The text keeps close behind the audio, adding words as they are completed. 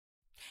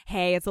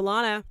Hey, it's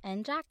Alana.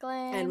 And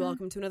Jacqueline. And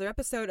welcome to another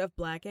episode of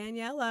Black and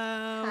Yellow.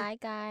 Hi,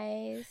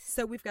 guys.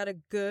 So we've got a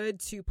good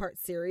 2-part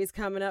series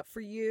coming up for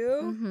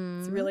you.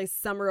 It's really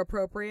summer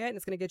appropriate, and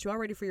it's going to get you all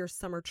ready for your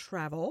summer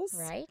travels.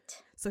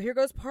 Right. So here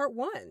goes part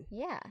 1.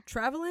 Yeah.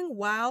 Traveling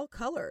while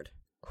colored.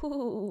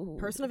 Ooh.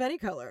 Person of any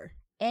color.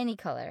 Any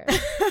color.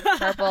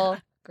 Purple,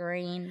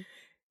 green.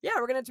 Yeah,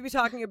 we're going to be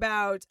talking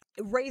about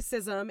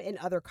racism in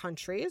other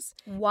countries.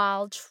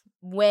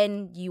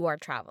 When you are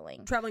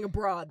traveling. Traveling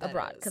abroad,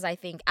 because I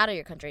think out of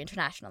your country,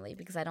 internationally,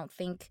 because I don't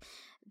think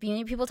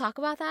people talk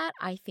about that.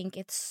 I think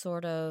it's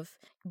sort of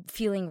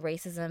feeling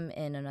racism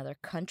in another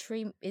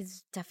country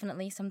is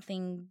definitely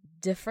something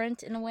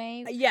different in a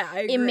way. Yeah, I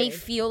agree. It may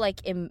feel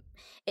like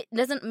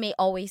it may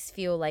always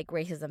feel like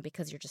racism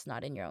because you're just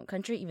not in your own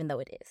country, even though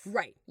it is.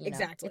 Right,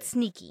 exactly. It's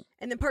sneaky.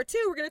 And then part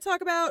 2, we're going to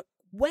talk about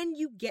when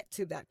you get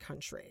to that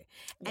country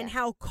and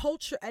how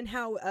culture and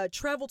how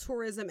travel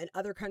tourism in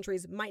other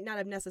countries might not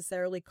have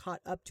necessarily caught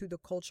up to the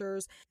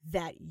cultures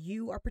that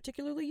you are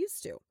particularly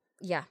used to.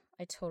 Yeah,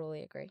 I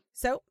totally agree.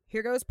 So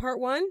here goes part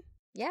 1.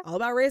 Yeah. All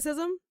about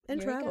racism and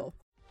Here we travel.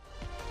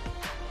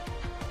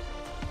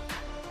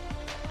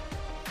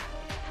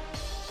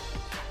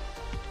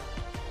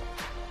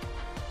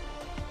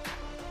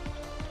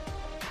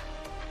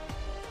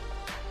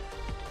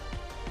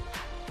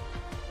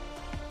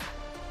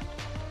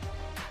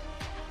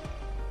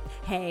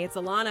 Hey, it's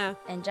Alana.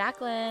 And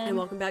Jacqueline. And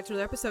welcome back to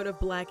another episode of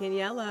Black and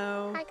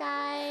Yellow. Hi,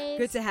 guys.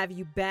 Good to have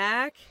you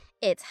back.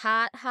 It's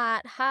hot,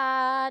 hot,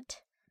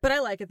 hot. But I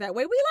like it that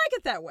way. We like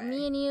it that way.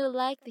 Me and you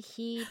like the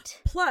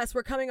heat. Plus,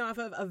 we're coming off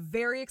of a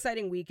very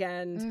exciting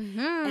weekend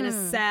and a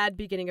sad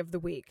beginning of the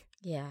week.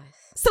 Yes.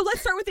 So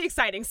let's start with the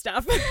exciting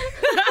stuff.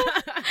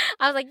 I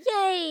was like,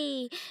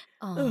 yay.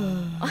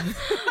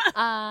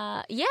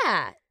 Oh.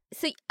 Yeah.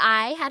 So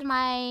I had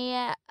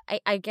my,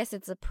 I guess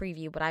it's a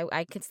preview, but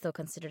I could still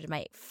consider it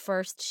my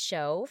first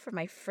show for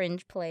my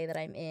Fringe play that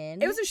I'm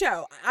in. It was a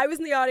show. I was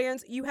in the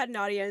audience. You had an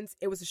audience.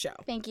 It was a show.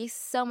 Thank you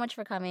so much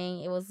for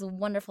coming. It was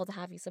wonderful to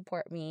have you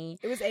support me.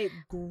 It was a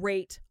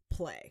great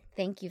play.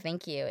 Thank you.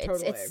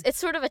 Totally. It's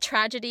sort of a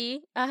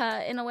tragedy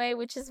in a way,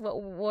 which is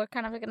what we're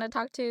kind of going to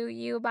talk to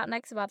you about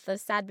next, about the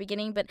sad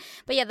beginning. But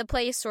yeah, the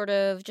play is sort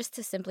of, just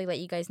to simply let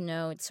you guys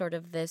know, it's sort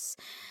of this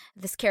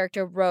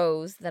character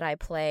Rose that I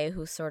play,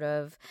 who sort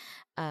of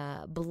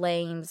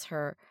blames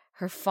her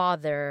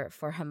father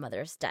for her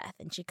mother's death,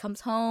 and she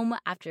comes home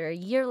after a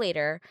year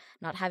later,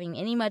 not having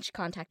any much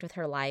contact with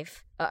her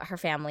life, her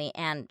family,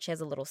 and she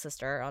has a little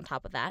sister on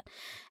top of that,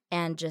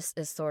 and just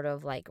is sort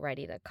of like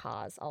ready to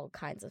cause all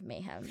kinds of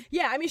mayhem.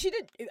 Yeah, I mean, she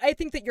did. I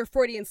think that your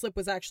Freudian slip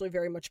was actually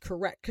very much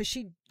correct, because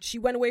she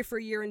went away for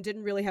a year and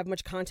didn't really have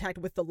much contact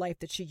with the life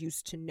that she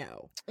used to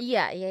know.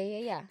 Yeah.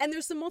 And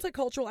there's some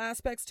multicultural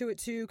aspects to it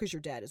too, because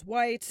your dad is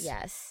white.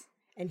 Yes.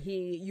 And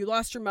you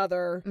lost your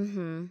mother,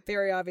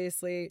 very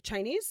obviously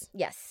Chinese.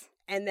 Yes.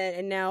 And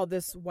now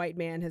this white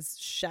man has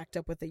shacked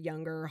up with a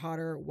younger,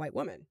 hotter white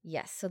woman.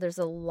 Yes. So there's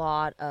a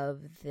lot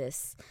of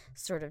this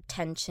sort of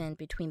tension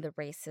between the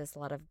races, a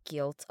lot of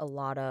guilt, a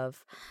lot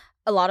of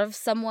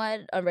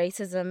somewhat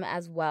racism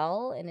as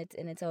well in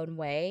its own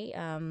way.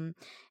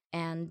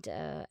 And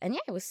yeah,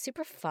 it was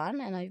super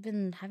fun, and I've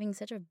been having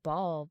such a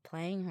ball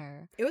playing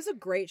her. It was a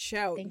great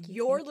show. Thank you.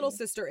 Your little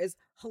sister is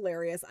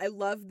hilarious. I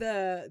love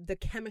the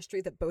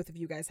chemistry that both of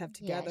you guys have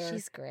together. Yeah,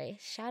 she's great.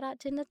 Shout out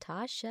to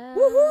Natasha.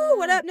 Woohoo!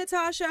 What up,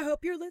 Natasha?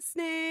 Hope you're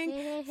listening.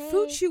 Hey.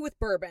 Fuchu with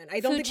bourbon. I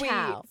don't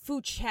think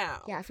Fu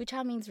Chao. Yeah, Fu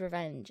Chao means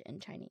revenge in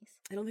Chinese.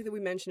 I don't think that we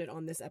mentioned it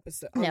on this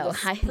episode.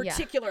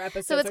 Particular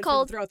episode. So it's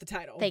called, throughout the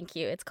title. Thank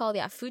you. It's called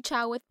Fu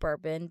Chao with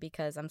bourbon,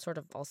 because I'm sort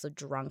of also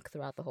drunk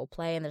throughout the whole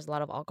play, and there's a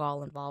lot of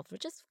alcohol involved,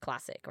 which is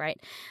classic, right?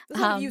 There's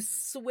a lot of you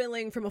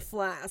swilling from a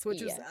flask,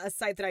 which is a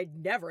sight that I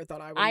never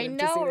thought I would live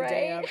to see the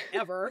day of,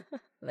 ever.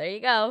 There you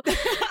go.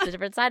 It's a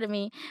different side of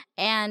me.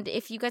 And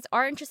if you guys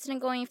are interested in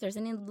going, if there's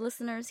any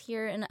listeners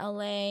here in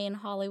LA and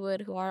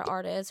Hollywood who are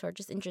artists or are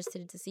just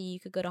interested to see, you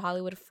could go to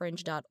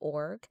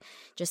hollywoodfringe.org.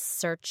 Just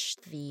search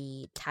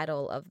the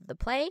title of the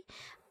play,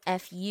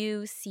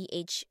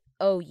 FUCHOU.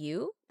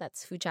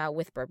 That's Fu Chao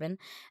with bourbon.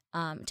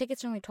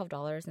 Tickets are only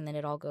 $12, and then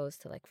it all goes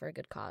to for a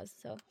good cause.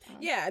 So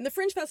yeah, and the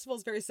Fringe Festival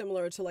is very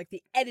similar to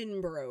the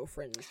Edinburgh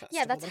Fringe Festival.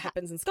 Yeah, that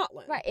happens in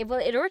Scotland. Right.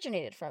 It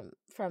originated from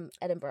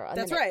Edinburgh. And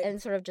that's right.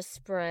 And sort of just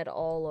spread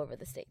all over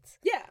the States.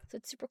 Yeah. So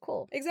it's super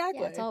cool.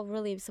 Exactly. Yeah, it's all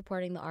really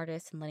supporting the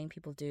artists and letting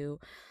people do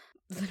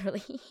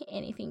literally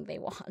anything they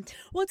want.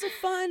 Well, it's a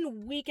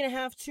fun week and a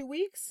half, 2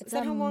 weeks. Is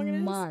that how long it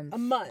is? A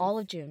month. All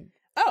of June.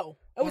 Oh,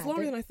 it was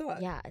longer than I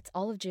thought. Yeah, it's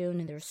all of June,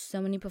 and there's so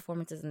many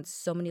performances in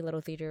so many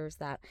little theaters,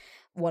 that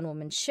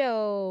one-woman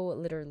show,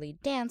 literally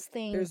dance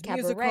things, there's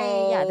cabaret.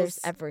 musicals. Yeah, there's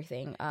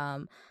everything.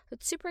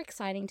 It's super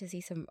exciting to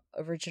see some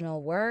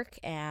original work,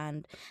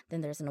 and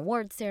then there's an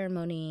award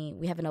ceremony.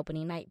 We have an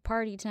opening night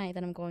party tonight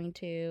that I'm going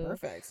to.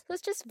 Perfect. So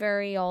it's just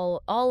very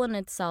all in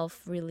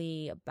itself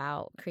really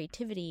about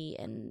creativity,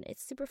 and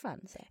it's super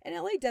fun. So. And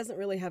LA doesn't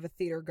really have a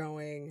theater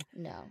going.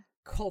 No.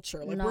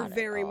 culture. Like, Not we're at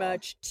very all.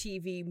 much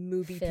TV,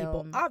 movie people,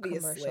 Film, obviously,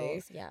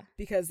 commercials, yeah.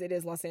 because it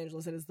is Los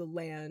Angeles. It is the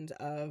land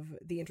of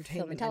the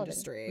entertainment television.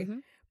 industry.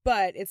 Mhm.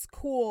 But it's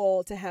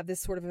cool to have this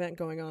sort of event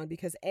going on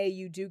because, A,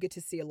 you do get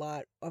to see a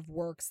lot of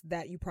works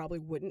that you probably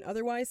wouldn't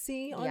otherwise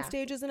see on Yeah.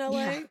 stages in LA.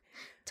 Yeah.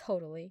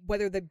 Totally.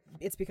 Whether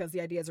it's because the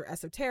ideas are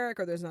esoteric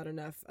or there's not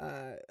enough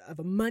of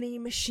a money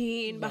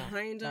machine Yeah,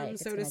 behind them, right,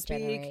 so it's to gonna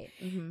speak. generate.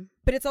 Mhm.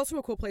 But it's also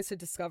a cool place to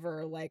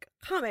discover like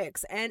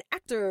comics and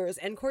actors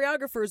and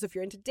choreographers if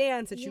you're into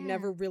dance that you Yeah.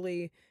 never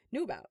really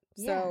knew about.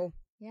 Yeah. So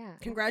Yeah.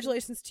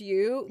 congratulations to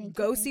you. Thank you,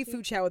 Go thank see you.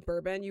 Food Chow with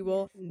Bourbon. You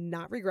will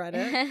not regret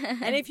it.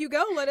 And if you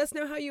go, let us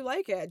know how you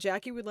like it.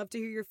 Jackie would love to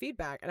hear your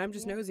feedback. And I'm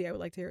just nosy. I would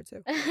like to hear it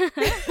too.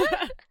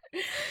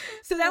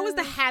 So that was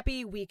the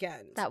happy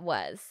weekend. That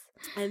was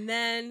And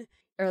then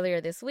earlier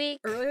this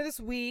week. earlier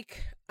this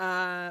week,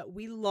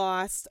 we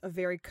lost a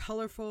very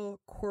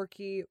colorful,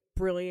 quirky,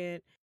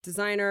 brilliant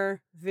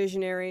designer,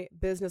 visionary,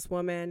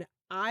 businesswoman.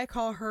 I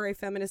call her a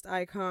feminist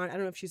icon. I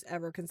don't know if she's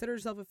ever considered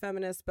herself a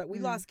feminist, but we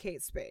lost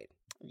Kate Spade.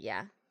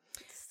 Yeah.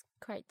 It's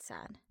quite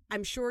sad.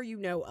 I'm sure you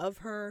know of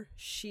her.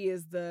 She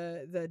is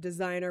the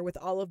designer with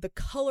all of the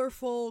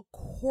colorful,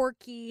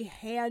 quirky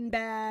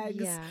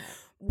handbags. Yeah.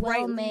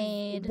 Well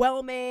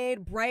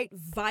made, bright,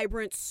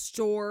 vibrant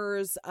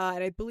stores.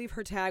 And I believe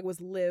her tag was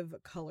Live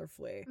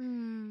Colorfully.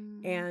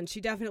 And she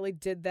definitely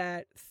did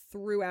that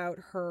throughout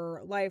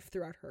her life,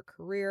 throughout her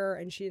career.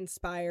 And she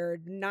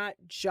inspired not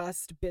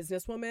just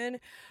businesswomen,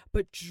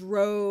 but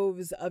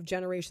droves of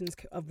generations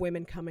of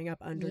women coming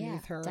up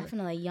underneath her.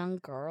 Definitely young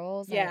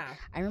girls. Yeah.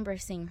 I remember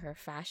seeing her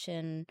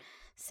fashion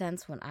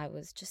sense when I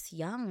was just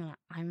young.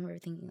 I remember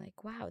thinking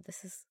like, wow,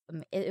 this is,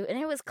 and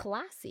it was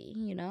classy,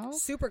 you know?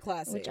 Super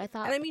classy. Which I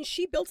thought. And I mean,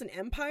 she built an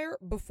empire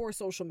before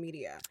social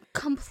media.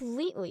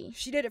 Completely.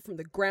 She did it from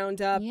the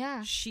ground up.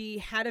 Yeah. She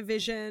had a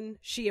vision.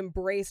 She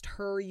embraced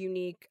her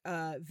unique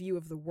view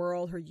of the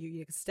world, her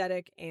unique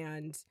aesthetic,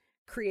 and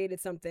created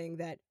something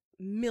that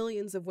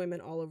millions of women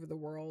all over the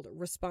world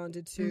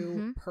responded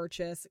to,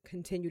 purchase,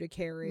 continue to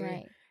carry.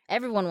 Right.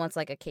 Everyone wants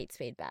like a Kate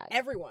Spade bag.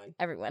 Everyone.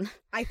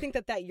 I think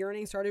that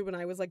yearning started when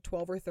I was like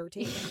 12 or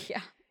 13.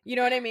 Yeah. You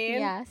know what I mean?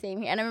 Yeah,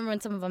 same here. And I remember when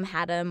some of them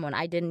had them when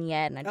I didn't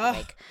yet, and I'd be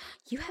like,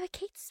 "You have a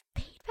Kate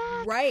Spade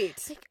bag?" Right.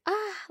 It's like,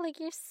 like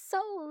you're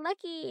so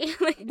lucky.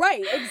 Like,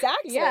 right,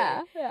 exactly.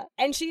 Yeah.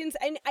 And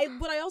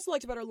what I also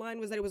liked about her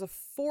line was that it was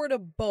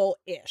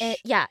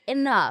affordable-ish. Yeah,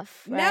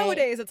 enough. Right?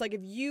 Nowadays, it's like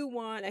if you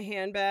want a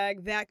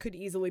handbag, that could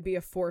easily be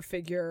a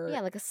 4-figure.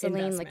 Yeah, like a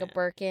Celine, like a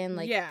Birkin,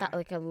 like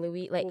like a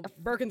Louis, like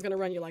Birkin's gonna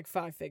run you like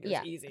 5 figures,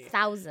 easy,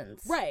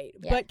 thousands. Right,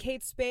 Yeah. But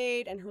Kate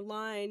Spade and her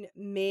line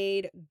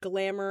made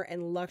glamour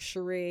and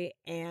luxury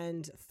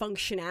and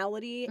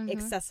functionality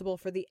accessible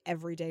for the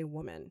everyday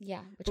woman.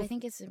 Yeah, which I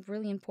think is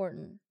really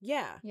important.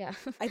 Yeah, Yeah.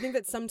 I think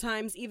that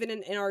sometimes even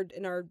in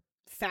our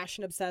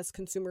fashion obsessed,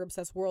 consumer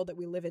obsessed world that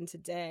we live in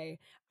today,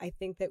 I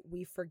think that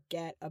we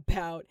forget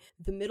about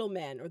the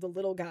middlemen or the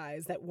little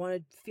guys that want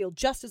to feel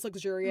just as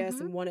luxurious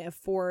and want to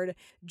afford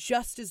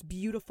just as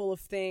beautiful of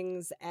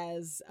things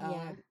as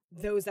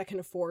those that can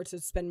afford to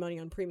spend money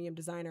on premium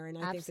designer. And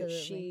I think that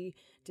she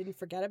didn't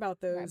forget about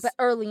those. Right. But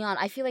early on,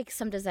 I feel like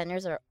some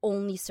designers are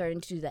only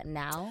starting to do that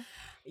now.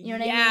 You know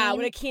what I mean? Yeah,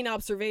 what a keen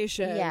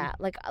observation. Yeah,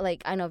 like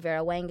I know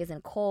Vera Wang is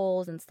in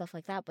Kohl's and stuff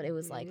like that, but it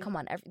was like, come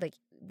on,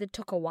 it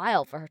took a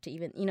while for her to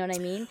even, you know what I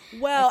mean?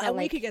 Well, and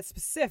we could get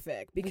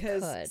specific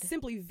because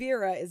Simply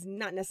Vera is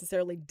not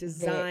necessarily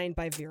designed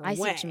by Vera Wang. I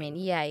see what you mean.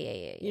 Yeah.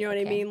 You know what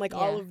I mean? Like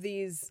all of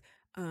these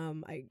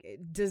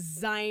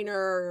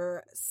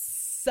designer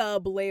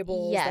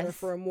sub-labels that are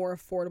for a more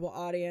affordable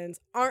audience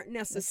aren't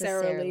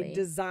necessarily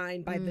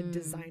designed by the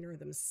designer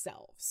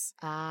themselves.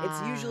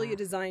 It's usually a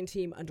design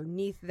team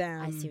underneath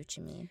them. I see what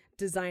you mean.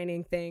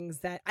 Designing things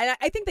that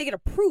I think they get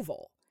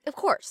approval. Of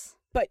course.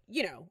 But,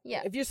 you know,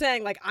 if you're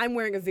saying, like, I'm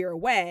wearing a Vera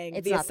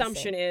Wang, the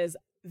assumption is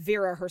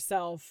Vera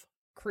herself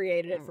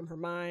created it from her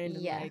mind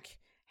and, like,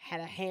 had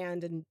a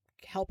hand in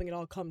helping it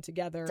all come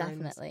together.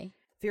 Definitely. And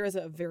Vera's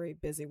a very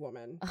busy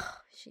woman. Oh,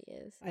 she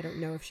is. I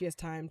don't know if she has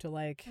time to,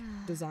 like,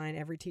 design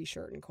every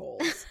T-shirt in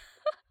Kohl's.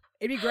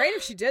 It'd be great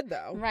if she did,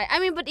 though. Right.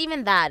 I mean, but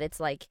even that, it's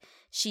like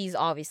she's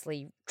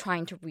obviously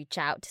trying to reach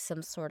out to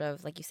some sort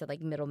of, like you said, like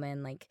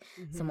middleman, like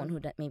someone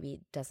who maybe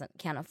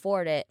can't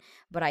afford it.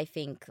 But I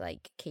think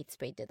like Kate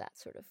Spade did that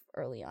sort of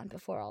early on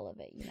before all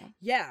of it, you know?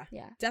 Yeah.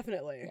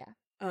 Definitely.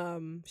 Yeah.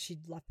 She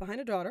left behind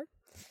a daughter,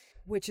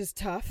 which is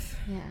tough.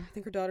 Yeah. I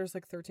think her daughter's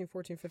like 13,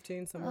 14,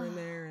 15, somewhere in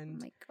there.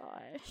 And oh my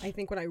gosh. I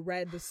think when I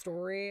read the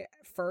story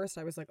first,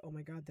 I was like, oh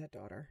my God, that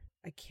daughter.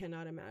 I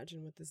cannot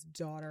imagine what this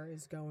daughter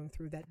is going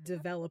through, that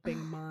developing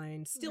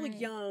mind. Still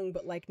young,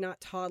 but like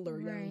not toddler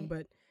young,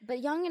 but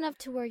young enough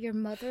to where your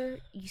mother,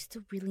 you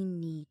still really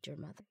need your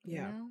mother, you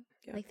know?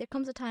 Yeah. Like there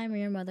comes a time where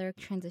your mother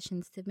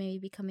transitions to maybe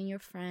becoming your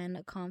friend,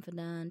 a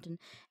confidant, and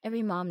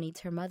every mom needs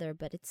her mother,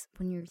 but it's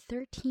when you're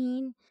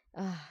 13,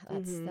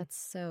 that's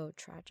so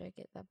tragic.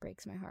 That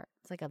breaks my heart.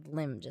 It's like a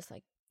limb just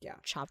like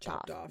chopped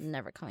off,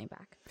 never coming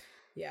back.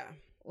 Yeah.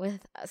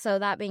 So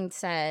that being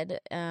said,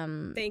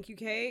 thank you,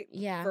 Kate.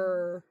 Yeah.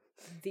 For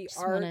the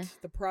art,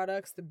 the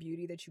products, the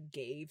beauty that you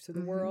gave to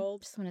the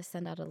world. Just want to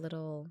send out a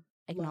little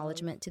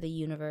acknowledgement to the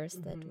universe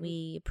that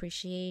we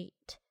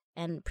appreciate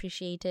and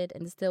appreciated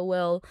and still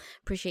will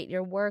appreciate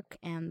your work,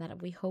 and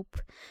that we hope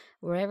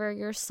wherever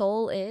your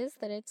soul is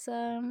that it's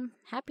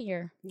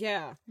happier.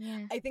 Yeah.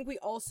 I think we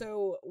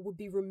also would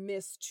be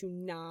remiss to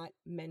not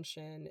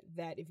mention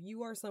that if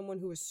you are someone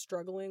who is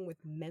struggling with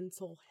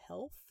mental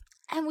health,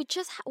 and we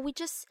just recorded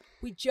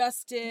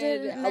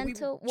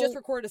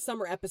a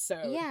summer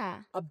episode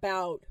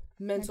about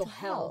mental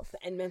health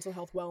and mental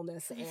health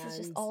wellness. So this is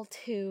just all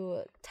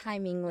too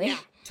timingly. Yeah,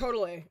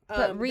 totally.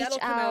 But reach that'll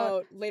come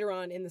out later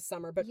on in the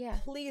summer. But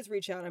please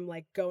reach out. I'm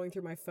like going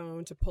through my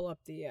phone to pull up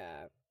the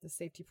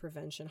safety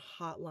prevention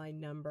hotline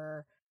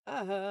number.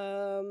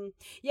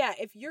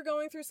 If you're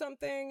going through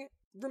something,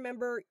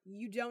 remember,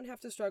 you don't have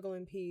to struggle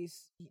in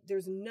peace.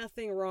 There's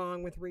nothing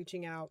wrong with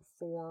reaching out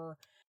for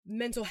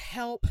mental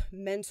help,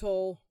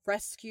 mental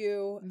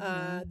rescue.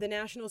 The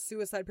National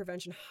Suicide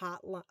Prevention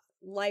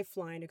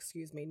Lifeline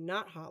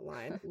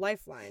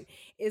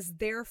is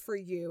there for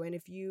you. And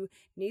if you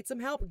need some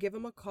help, give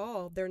them a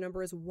call. Their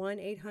number is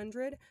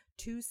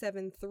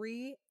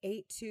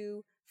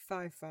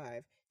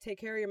 1-800-273-8255. Take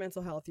care of your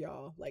mental health,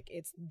 y'all. Like,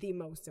 it's the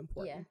most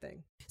important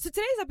thing. So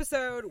today's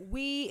episode,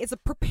 is a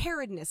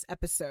preparedness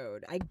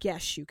episode, I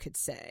guess you could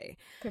say.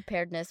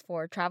 Preparedness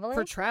for traveling?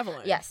 For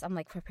traveling. Yes, I'm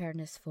like,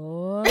 preparedness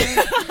for...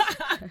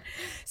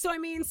 So, I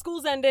mean,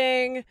 school's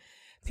ending.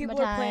 People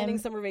Summertime. are planning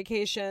summer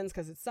vacations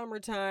because it's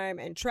summertime,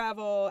 and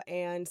travel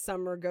and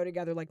summer go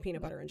together like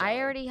peanut butter and jelly. I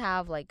already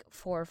have like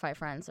 4 or 5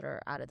 friends that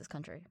are out of this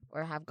country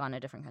or have gone to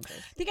different countries.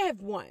 I think I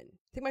have one.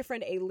 I think my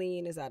friend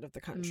Aileen is out of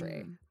the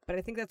country, but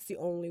I think that's the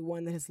only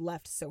one that has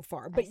left so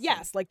far. But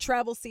yes, like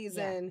travel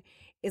season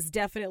is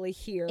definitely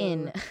here.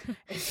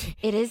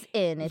 It is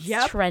in. It's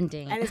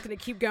trending. And it's going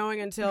to keep going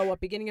until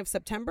beginning of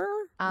September?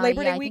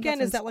 Labor Day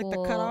weekend? Is that like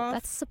the cutoff?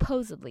 That's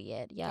supposedly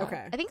it, yeah.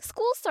 Okay. I think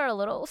schools start a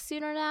little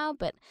sooner now,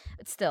 but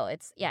still,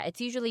 it's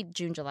usually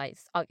June, July,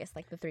 August,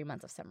 like the 3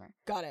 months of summer.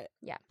 Got it.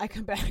 Yeah. I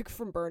come back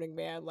from Burning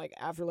Man like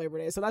after Labor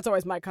Day, so that's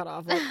always my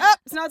cutoff. Like,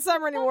 it's not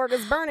summer anymore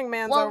because Burning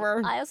Man's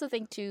over. I also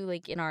think too,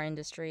 like in our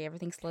industry,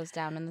 everything slows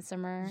down in the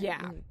summer.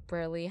 Yeah. We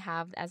rarely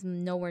have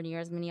nowhere near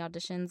as many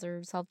auditions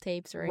or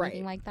self-tapes or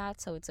anything like that,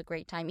 so it's a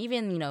great time.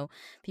 Even,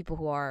 people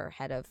who are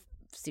head of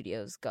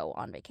studios go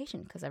on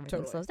vacation because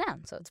everything slows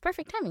down. So it's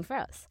perfect timing for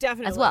us.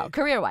 Definitely. As well,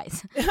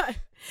 career-wise.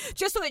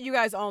 Just so that you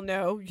guys all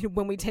know,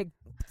 when we take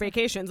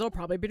vacations, it'll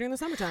probably be during the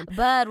summertime.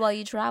 But while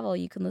you travel,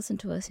 you can listen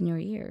to us in your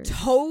ears.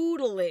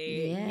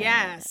 Totally.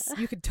 Yes.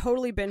 You could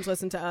totally binge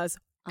listen to us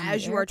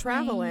as you are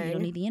traveling. You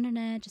don't need the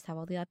internet. Just have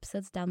all the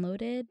episodes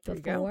downloaded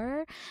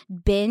before.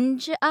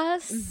 Binge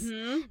us.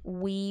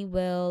 We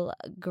will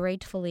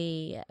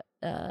gratefully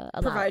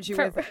provide you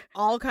with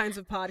all kinds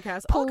of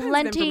podcasts,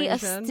 plenty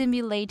of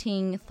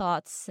stimulating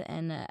thoughts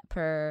and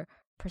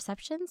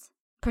perceptions.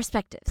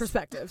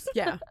 Perspectives.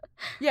 Yeah.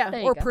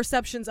 Or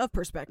perceptions of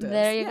perspectives.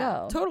 There you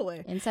go.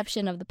 Totally.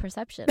 Inception of the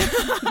perception.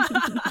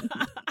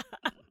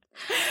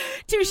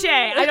 Touche.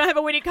 I don't have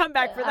a witty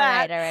comeback for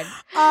that. All right.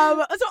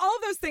 So all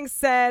of those things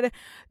said,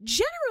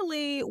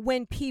 generally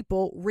when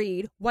people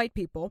white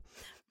people,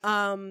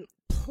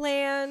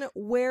 plan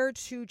where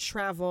to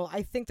travel,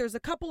 I think there's a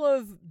couple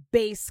of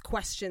base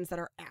questions that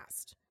are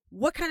asked.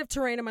 What kind of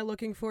terrain am I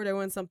looking for? Do I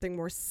want something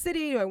more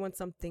city? Do I want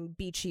something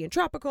beachy and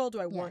tropical?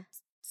 Do I want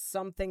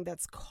something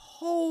that's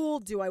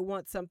cold? Do I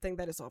want something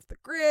that is off the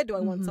grid? Do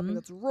I want something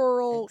that's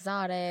rural?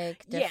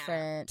 Exotic,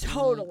 different. Yeah,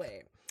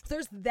 totally. So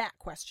there's that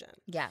question.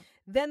 Yeah.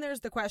 Then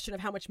there's the question of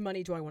how much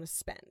money do I want to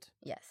spend?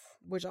 Yes.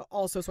 Which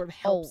also sort of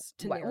helps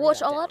to narrow which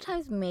that a down. lot of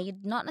times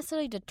not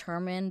necessarily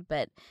determined,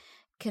 but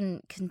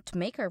can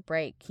make or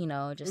break,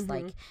 just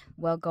like,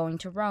 going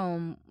to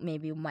Rome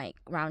maybe might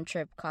round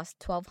trip cost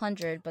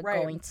 $1,200, but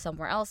going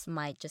somewhere else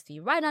might just be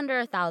right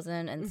under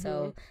 $1,000, and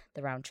so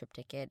the round trip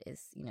ticket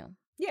is,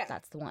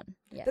 that's the one.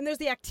 Yeah. Then there's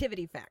the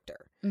activity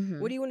factor.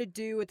 What do you want to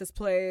do at this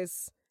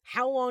place?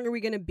 How long are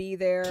we going to be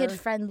there? Kid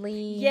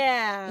friendly.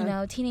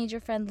 Yeah. Teenager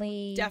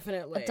friendly.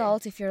 Definitely.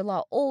 Adult, if you're a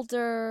lot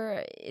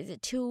older, is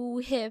it too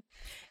hip?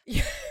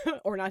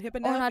 Or not hip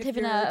enough. Or not hip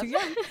enough. Too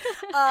young.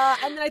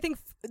 And then I think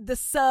the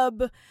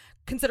sub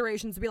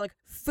considerations would be like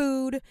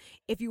food.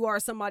 If you are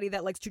somebody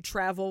that likes to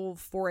travel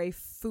for a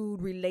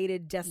food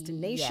related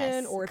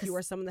destination, or if you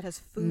are someone that has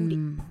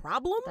food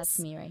problems. That's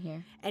me right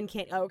here. And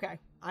can't. Oh, okay.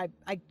 I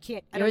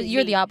can't.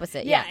 You're the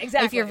opposite. Yeah,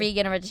 exactly. If you're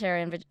vegan or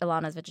vegetarian,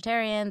 Alana's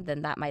vegetarian,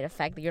 then that might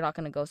affect. You're not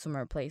going to go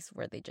somewhere place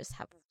where they just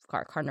have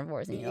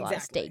carnivores and eat a lot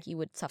of steak. You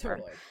would suffer.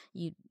 Totally.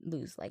 You'd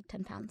lose like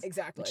 10 pounds.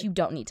 Exactly. Which you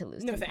don't need to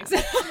lose. No 10 thanks.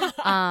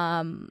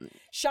 pounds.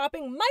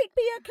 Shopping might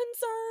be a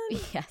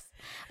concern. Yes.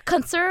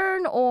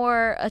 concern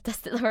or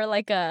or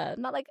like a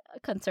not like a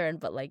concern,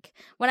 but like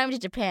when I went to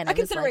Japan, a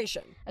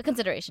consideration. A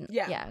consideration.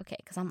 Yeah. Okay.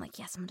 Because I'm like,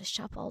 yes, I'm gonna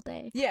shop all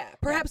day. Yeah.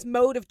 Perhaps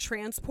mode of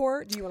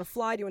transport. Do you want to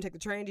fly? Do you want to take the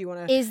train? Do you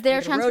want to? Is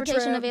there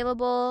transportation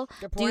available?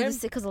 Good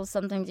point. Because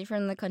sometimes if you're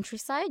in the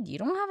countryside, you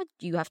don't have it.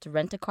 You have to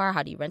rent a car.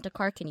 How do you rent a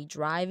car? Can you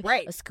drive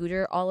a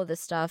scooter? All of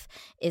this stuff.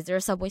 Is there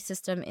a subway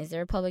system? Is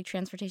there a public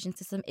transportation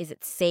system? Is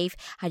it safe?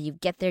 How do you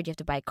get there? Do you have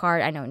to buy a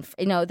card? I know.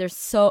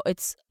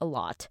 It's a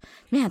lot.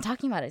 Man,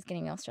 talking about it is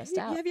getting me all stressed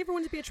out. Have you ever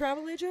wanted to be a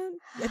travel agent?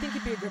 I think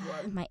you'd be a good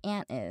one. My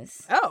aunt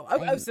is.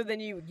 Oh, so then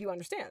you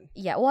understand.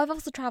 Yeah, well, I've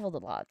also traveled a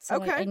lot, so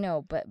okay. I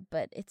know, but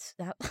it's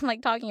I'm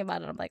like talking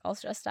about it, I'm like all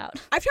stressed out.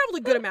 I've traveled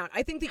a good amount.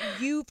 I think that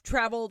you've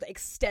traveled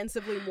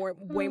extensively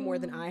way more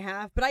than I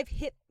have, but I've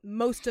hit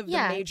most of the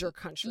major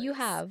countries. You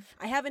have.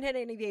 I haven't hit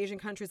any of the Asian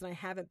countries, and I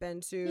haven't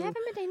been to. You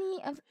haven't been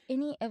to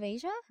any of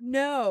Asia?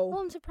 No. Oh,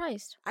 I'm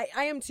surprised.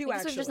 I am too.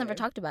 Because we've just never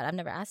talked about it. I've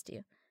never asked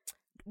you.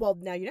 Well,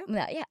 now you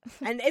know. Yeah.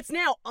 And it's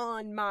now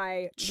on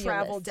my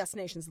travel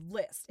destinations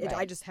list.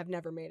 I just have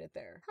never made it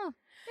there. Huh.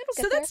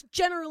 So that's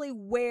generally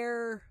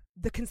where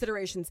the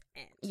considerations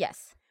end.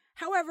 Yes.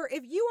 However,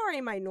 if you are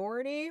a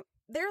minority,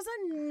 there's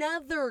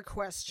another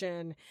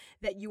question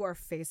that you are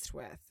faced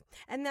with.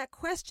 And that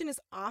question is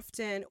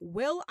often,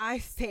 will I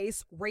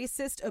face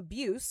racist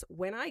abuse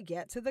when I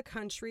get to the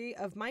country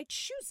of my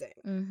choosing?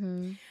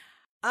 Mm-hmm.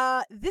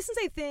 This is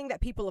a thing that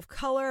people of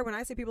color, when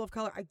I say people of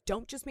color, I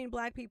don't just mean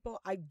black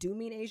people. I do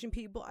mean Asian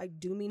people. I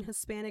do mean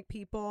Hispanic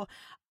people,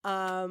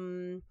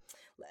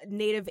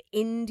 Native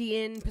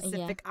Indian,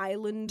 Pacific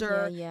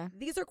Islander. Yeah.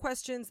 These are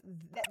questions,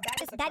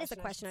 that is a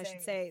question I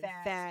should say,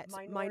 that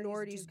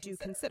minorities do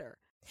consider.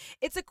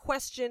 It's a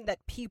question that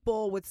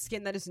people with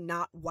skin that is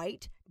not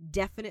white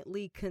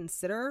definitely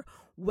consider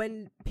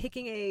when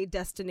picking a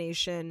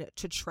destination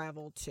to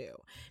travel to.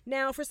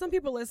 Now, for some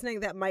people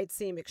listening, that might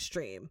seem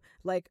extreme.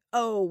 Like,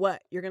 oh,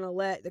 what? You're going to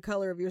let the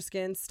color of your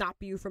skin stop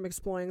you from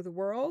exploring the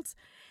world?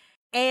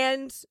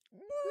 And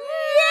yeah,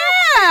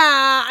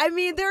 I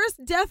mean, there's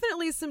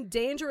definitely some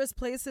dangerous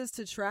places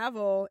to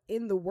travel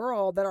in the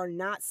world that are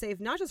not safe,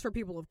 not just for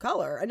people of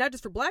color, and not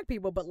just for black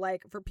people, but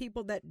like for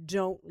people that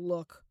don't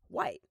look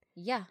white.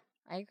 Yeah,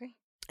 I agree.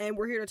 And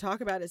we're here to talk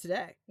about it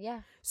today.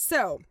 Yeah.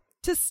 So,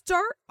 to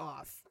start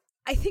off,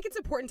 I think it's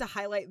important to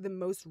highlight the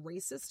most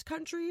racist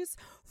countries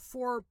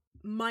for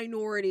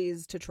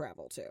minorities to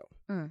travel to.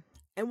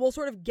 And we'll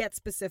sort of get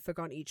specific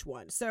on each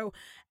one. So,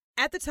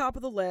 at the top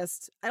of the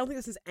list, I don't think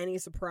this is any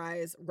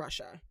surprise,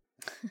 Russia.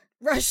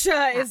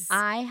 Russia is...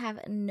 I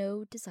have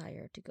no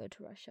desire to go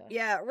to Russia.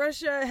 Yeah,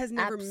 Russia has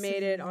never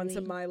made it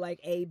onto my like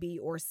A, B,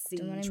 or C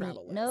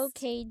travel list. No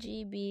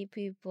KGB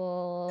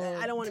people.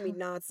 I don't want to meet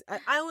Nazis.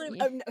 I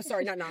want to...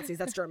 sorry, not Nazis.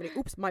 That's Germany.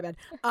 Oops, my bad.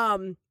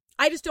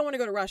 I just don't want to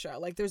go to Russia.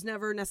 Like, there's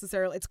never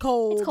necessarily... It's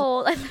cold. It's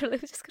cold. I literally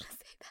was just going to say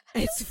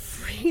that. It's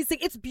freezing.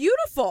 It's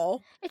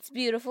beautiful. It's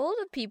beautiful.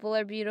 The people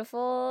are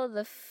beautiful.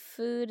 The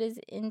food is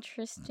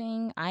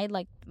interesting. I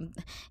like...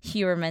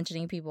 You were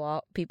mentioning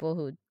people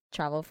who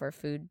travel for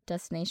food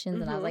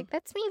destinations, and I was like,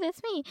 that's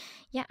me.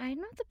 Yeah, I'm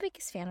not the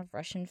biggest fan of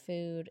Russian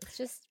food. It's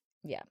just...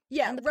 Yeah.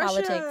 And the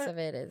Russia politics of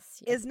it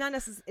is not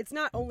necessarily. It's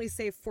not only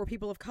safe for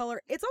people of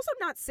color. It's also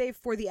not safe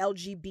for the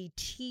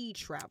LGBT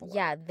traveler.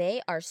 Yeah,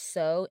 they are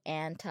so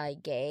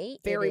anti-gay.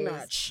 Very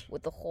much.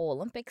 With the whole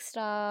Olympic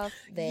stuff.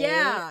 They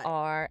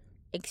are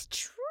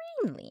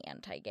extremely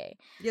anti-gay.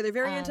 Yeah, they're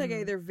very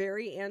anti-gay. They're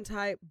very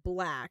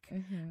anti-black.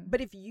 Mm-hmm. But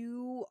if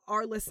you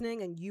are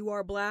listening and you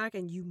are black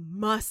and you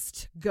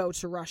must go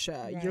to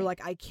Russia, you're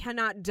like, I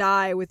cannot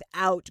die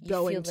without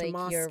going to Moscow. You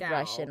feel like you're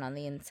Russian on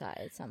the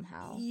inside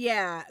somehow.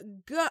 Yeah.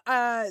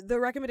 The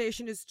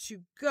recommendation is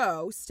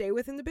to stay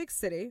within the big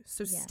city.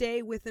 So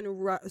stay within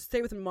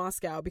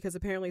Moscow, because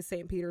apparently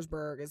St.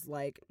 Petersburg is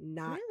like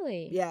not.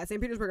 Really? Yeah, St.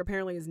 Petersburg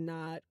apparently is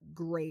not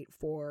great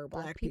for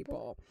black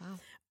people. Wow.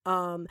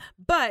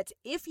 But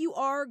if you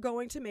are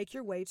going to make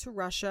your way to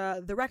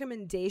Russia, the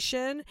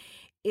recommendation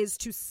is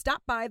to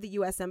stop by the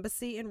U.S.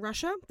 Embassy in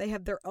Russia. They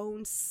have their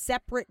own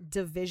separate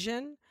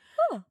division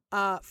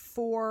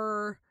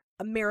for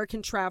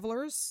American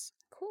travelers.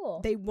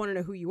 Cool. They want to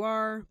know who you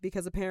are,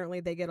 because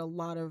apparently they get a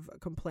lot of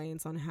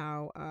complaints on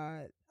how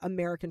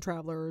American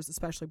travelers,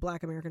 especially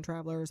black American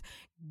travelers,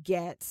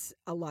 get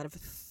a lot of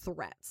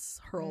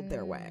threats hurled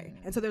their way.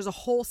 And so there's a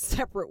whole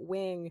separate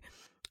wing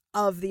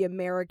of the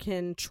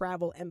American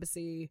travel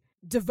embassy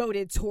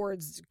devoted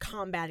towards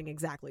combating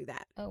exactly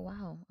that. Oh,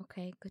 wow.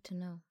 Okay, good to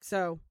know.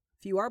 So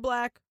if you are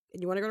black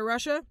and you want to go to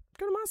Russia,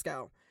 go to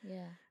Moscow.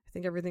 Yeah. I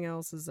think everything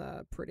else is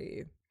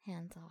pretty...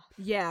 hands off.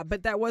 Yeah,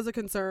 but that was a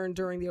concern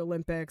during the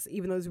Olympics,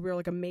 even though we were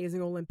like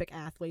amazing Olympic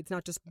athletes,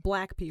 not just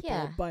black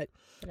people, but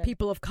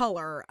people of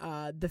color.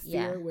 The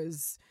fear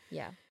was,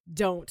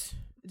 don't.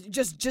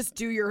 Just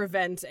do your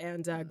event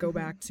and go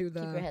back to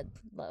the... Keep your head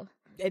low.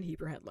 And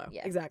keep your head low.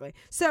 Yeah. Exactly.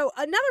 So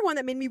another one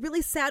that made me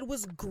really sad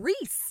was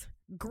Greece.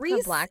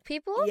 For black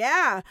people?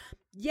 Yeah.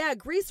 Yeah,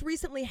 Greece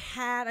recently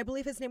had, I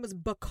believe his name was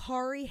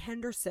Bakari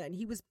Henderson.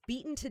 He was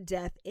beaten to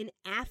death in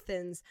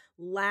Athens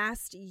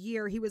last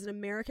year. He was an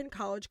American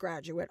college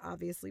graduate,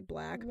 obviously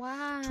black.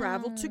 Wow.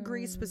 Traveled to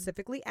Greece,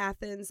 specifically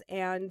Athens,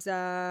 and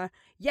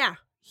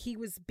he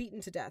was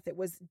beaten to death. It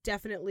was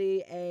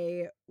definitely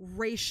a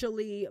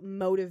racially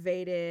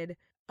motivated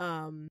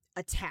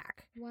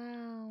attack.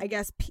 Wow. I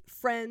guess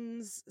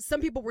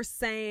some people were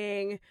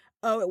saying,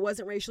 oh, it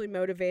wasn't racially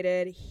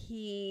motivated.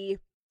 He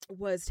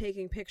was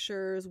taking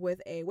pictures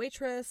with a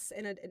waitress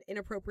in an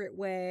inappropriate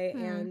way,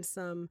 and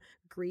some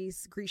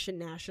Grecian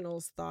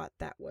nationals thought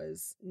that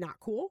was not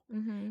cool,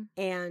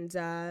 and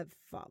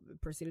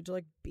proceeded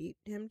to beat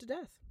him to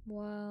death.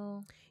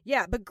 Wow.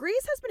 Yeah, but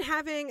Greece has been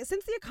having,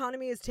 since the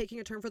economy is taking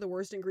a turn for the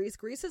worst in Greece,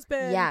 Greece has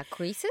been... Yeah,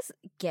 Greece is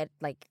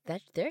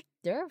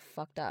they're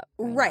fucked up.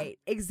 Right,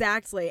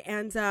 exactly.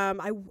 And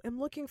I am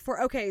looking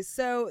for... Okay,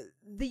 so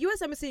the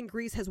U.S. Embassy in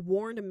Greece has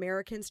warned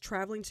Americans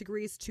traveling to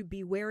Greece to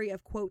be wary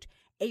of, quote,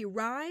 a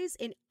rise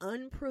in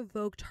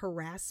unprovoked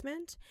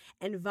harassment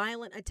and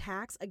violent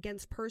attacks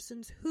against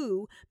persons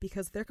who,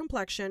 because of their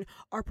complexion,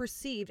 are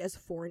perceived as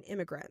foreign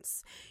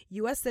immigrants.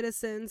 U.S.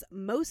 citizens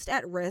most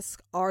at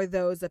risk are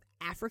those of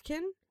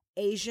African,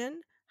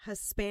 Asian,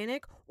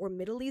 Hispanic, or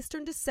Middle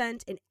Eastern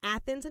descent in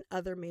Athens and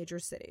other major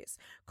cities,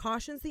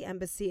 cautions the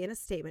embassy in a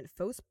statement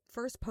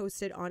first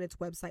posted on its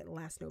website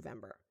last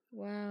November.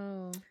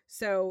 Wow.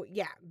 So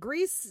yeah,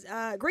 Greece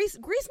no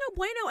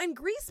bueno, and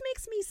Greece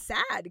makes me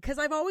sad because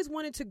I've always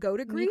wanted to go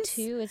to Greece.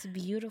 Me too. It's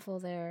beautiful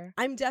there.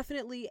 I'm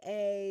definitely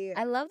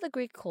I love the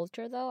Greek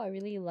culture though. I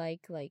really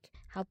like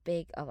how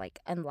big of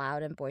and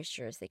loud and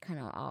boisterous they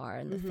kind of are,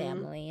 and the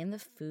family and the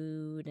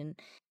food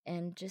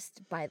and just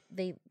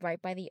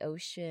right by the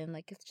ocean.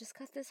 It's just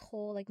got this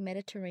whole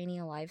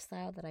Mediterranean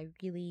lifestyle that I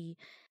really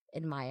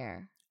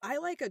admire. I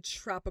like a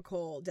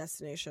tropical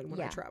destination when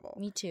I travel.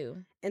 Me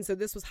too. And so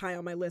this was high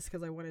on my list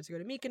because I wanted to go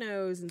to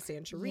Mykonos and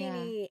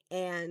Santorini. Yeah.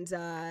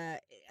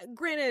 And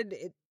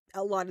granted,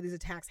 a lot of these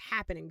attacks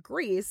happen in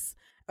Greece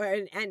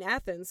and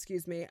Athens,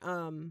 excuse me.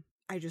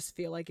 I just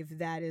feel like if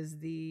that is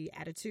the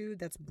attitude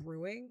that's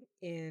brewing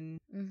in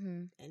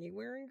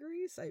anywhere in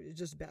Greece, it's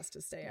just best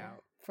to stay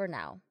out. For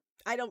now.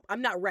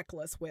 I'm not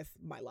reckless with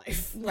my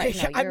life. Right,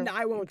 no,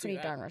 I won't do pretty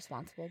that. darn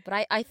responsible.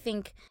 But I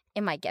think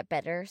it might get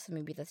better. So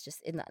maybe that's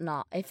just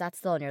not, if that's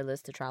still on your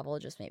list to travel,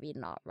 just maybe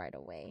not right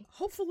away.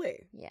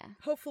 Hopefully. Yeah.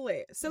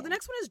 Hopefully. So the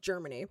next one is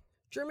Germany.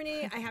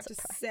 Germany, I have to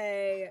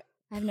say.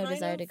 I have no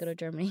desire to go to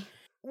Germany.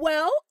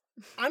 Well,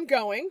 I'm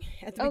going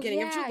at the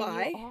beginning of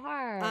July. You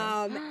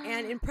are.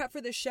 And in prep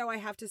for this show, I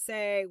have to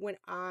say when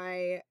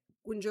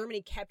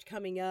Germany kept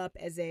coming up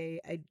as a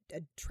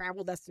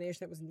travel destination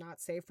that was not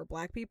safe for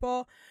Black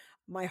people,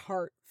 my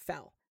heart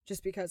fell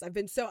just because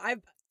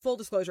full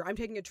disclosure, I'm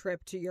taking a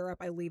trip to Europe.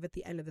 I leave at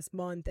the end of this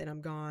month and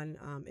I'm gone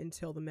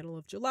until the middle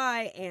of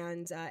July.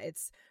 And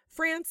it's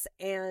France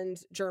and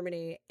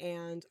Germany.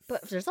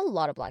 But there's a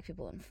lot of Black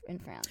people in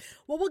France.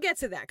 Well, we'll get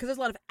to that because there's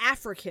a lot of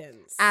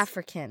Africans.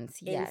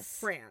 Yes.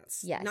 In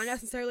France. Yes. Not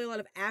necessarily a lot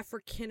of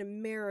African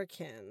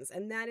Americans.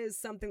 And that is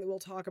something that we'll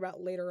talk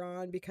about later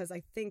on because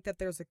I think that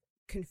there's a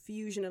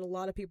confusion in a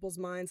lot of people's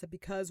minds that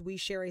because we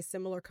share a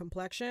similar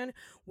complexion,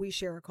 we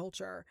share a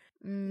culture.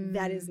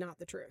 That is not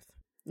the truth.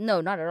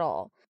 No, not at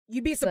all.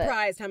 You'd be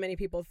surprised how many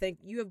people think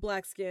you have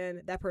black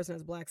skin, that person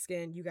has black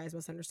skin, you guys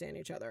must understand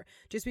each other.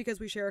 Just because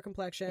we share a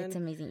complexion. It's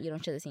amazing. You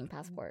don't share the same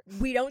passport.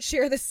 We don't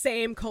share the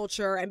same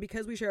culture, and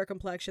because we share a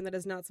complexion, that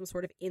is not some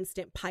sort of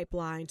instant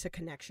pipeline to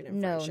connection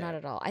and friendship. No, not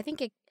at all. I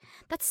think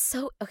that's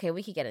so... Okay,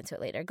 we could get into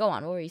it later. Go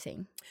on. What were you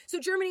saying? So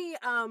Germany,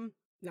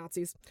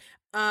 Nazis.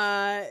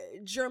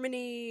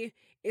 Germany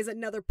is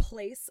another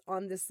place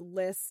on this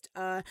list.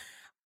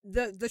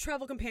 The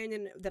travel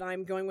companion that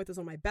I'm going with is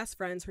one of my best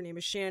friends. Her name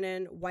is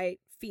Shannon, white,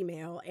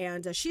 female,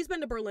 and she's been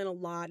to Berlin a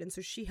lot, and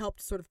so she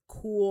helped sort of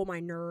cool my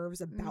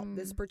nerves about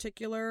this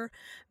particular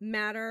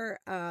matter.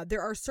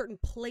 There are certain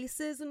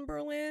places in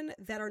Berlin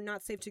that are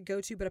not safe to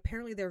go to, but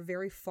apparently they're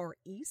very far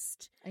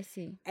east. I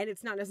see. And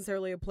it's not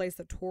necessarily a place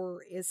that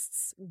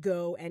tourists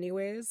go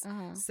anyways.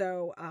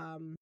 So,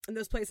 and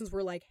those places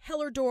were like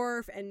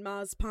Hellerdorf and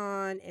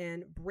Maßpahn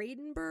and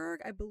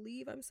Brandenburg. I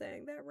believe I'm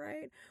saying that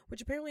right,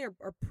 which apparently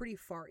are pretty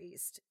far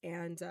east.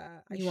 And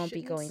you won't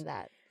be going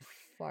that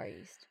far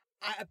east.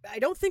 I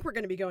don't think we're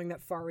going to be going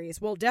that far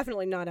east. Well,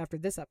 definitely not after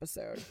this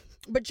episode.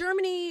 But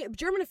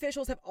German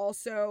officials have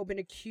also been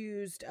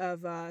accused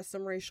of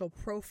some racial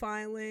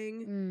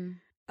profiling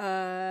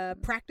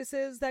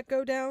practices that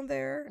go down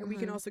there. And we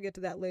can also get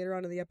to that later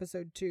on in the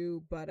episode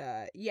too. But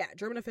yeah,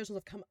 German officials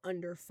have come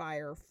under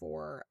fire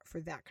for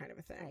that kind of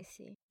a thing. I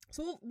see.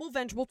 So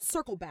we'll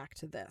circle back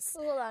to this.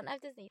 Hold on, I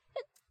have to sneeze.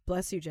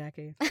 Bless you,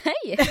 Jackie.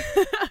 Yeah.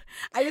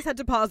 I just had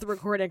to pause the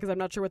recording because I'm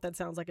not sure what that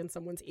sounds like in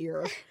someone's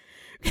ear.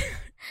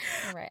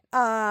 All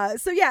right.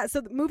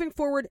 So moving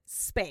forward,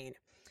 Spain.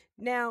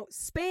 Now,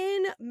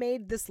 Spain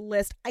made this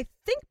list, I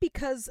think,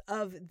 because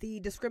of the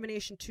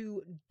discrimination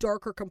to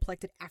darker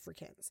complected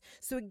Africans.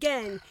 So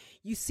again,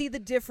 you see the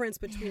difference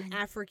between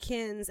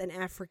Africans and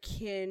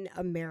African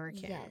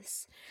Americans.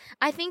 Yes.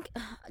 I think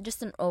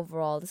just an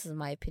overall, this is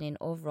my opinion,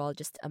 overall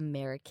just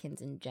Americans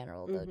in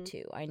general, though,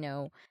 too. I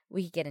know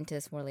we could get into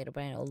this more later,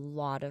 but I know a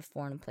lot of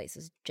foreign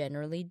places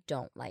generally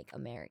don't like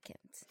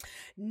Americans.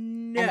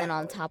 No. And then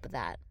on top of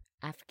that,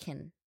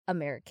 African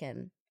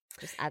American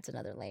just adds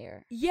another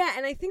layer. Yeah,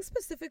 and I think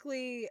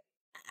specifically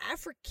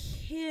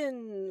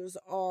Africans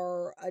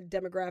are a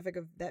demographic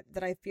of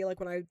that I feel like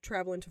when I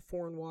travel into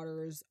foreign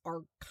waters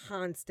are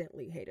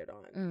constantly hated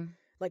on.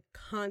 Like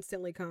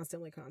constantly.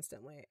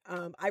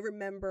 I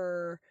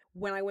remember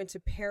when I went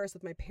to Paris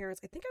with my parents,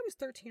 I think I was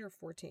 13 or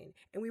 14,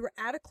 and we were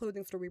at a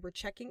clothing store. We were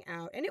checking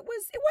out, and it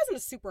wasn't a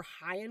super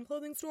high-end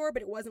clothing store,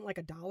 but it wasn't like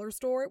a dollar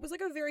store. It was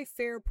like a very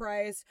fair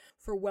price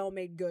for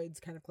well-made goods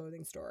kind of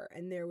clothing store.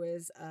 And there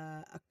was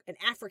an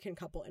African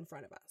couple in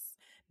front of us,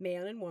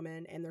 man and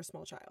woman, and their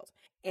small child.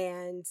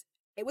 And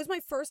it was my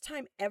first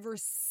time ever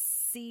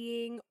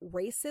seeing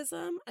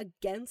racism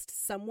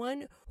against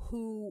someone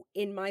who,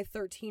 in my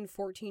 13,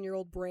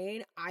 14-year-old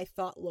brain, I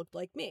thought looked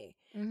like me.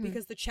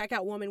 Because the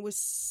checkout woman was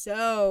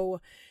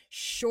so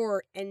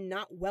short and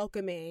not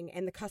welcoming,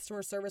 and the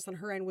customer service on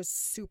her end was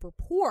super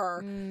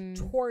poor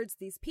towards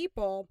these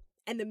people.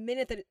 And the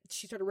minute that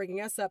she started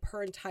rigging us up,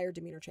 her entire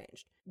demeanor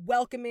changed.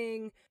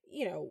 Welcoming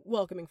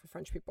for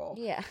French people.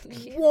 Yeah.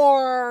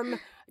 Warm,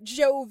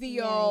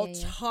 jovial,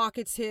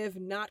 talkative,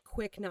 not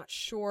quick, not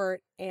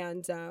short.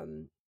 And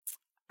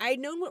I'd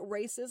known what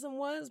racism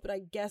was, but I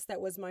guess that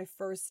was my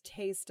first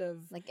taste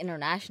of... like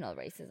international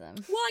racism.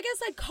 Well, I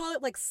guess I'd call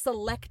it like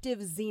selective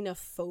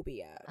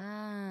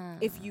xenophobia,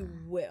 if you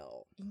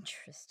will.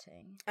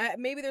 Interesting.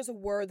 Maybe there's a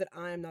word that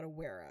I'm not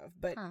aware of,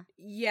 but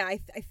yeah,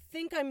 I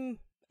think I'm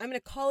going to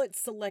call it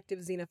selective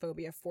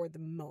xenophobia for the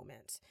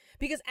moment,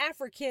 because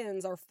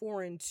Africans are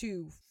foreign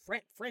to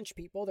French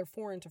people. They're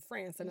foreign to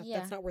France, and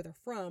that's not where they're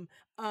from.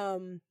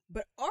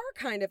 But our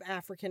kind of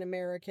African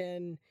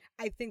American,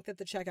 I think that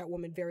the checkout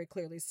woman very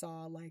clearly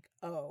saw, like,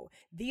 oh,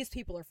 these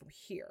people are from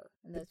here.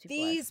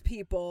 These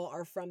people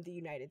are from the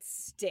United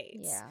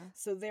States. Yeah.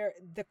 So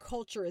the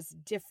culture is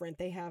different.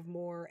 They have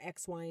more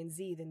X, Y, and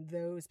Z than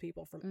those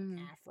people from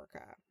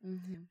Africa.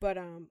 But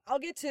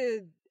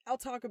I'll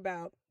talk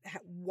about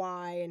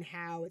why and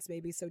how it's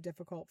maybe so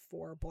difficult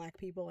for Black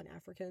people and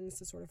Africans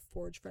to sort of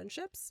forge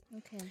friendships.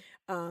 Okay.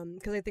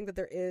 Because I think that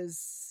there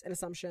is an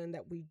assumption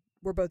that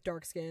we're both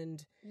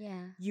dark-skinned.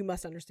 Yeah. You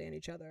must understand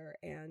each other,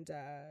 and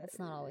that's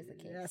not always the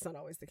case. That's not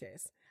always the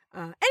case.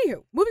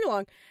 Anywho, moving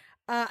along.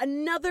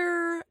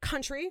 Another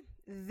country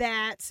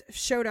that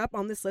showed up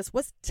on this list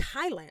was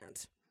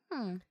Thailand.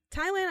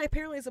 Thailand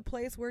apparently is a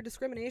place where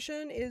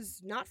discrimination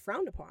is not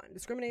frowned upon.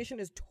 Discrimination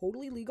is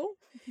totally legal.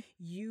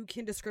 You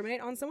can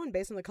discriminate on someone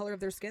based on the color of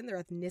their skin,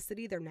 their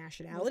ethnicity, their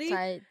nationality.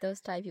 Those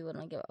Thai people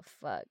don't give a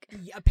fuck.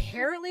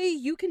 Apparently,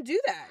 you can do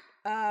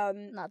that.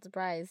 Not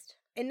surprised.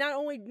 And not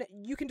only,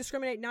 you can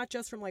discriminate not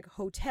just from like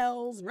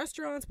hotels and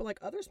restaurants, but like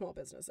other small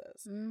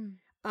businesses.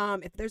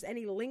 If there's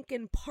any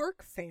Linkin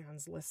Park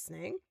fans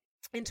listening,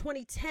 in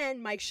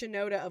 2010, Mike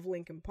Shinoda of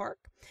Linkin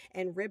Park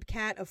and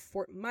Ribcat of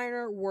Fort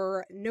Minor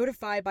were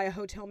notified by a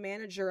hotel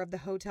manager of the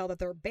hotel that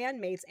their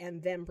bandmates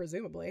and them,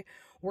 presumably,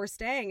 were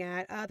staying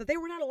at, that they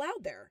were not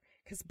allowed there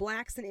because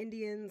Blacks and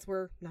Indians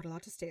were not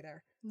allowed to stay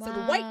there. Wow. So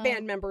the white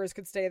band members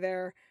could stay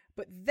there,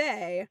 but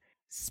they...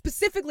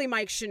 specifically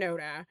Mike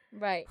Shinoda,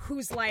 right?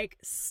 Who's like,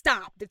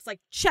 stop. It's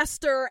like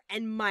Chester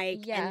and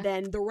Mike, and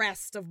then the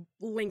rest of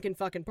Linkin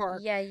fucking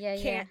Park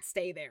can't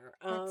stay there.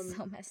 That's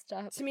so messed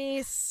up. To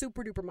me,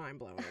 super duper mind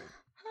blowing.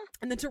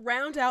 And then to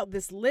round out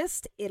this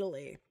list,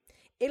 Italy.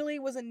 Italy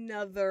was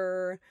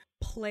another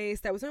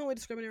place that was not only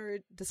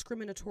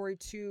discriminatory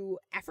to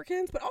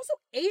Africans, but also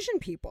Asian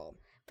people.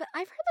 But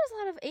I've heard there's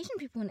a lot of Asian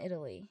people in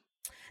Italy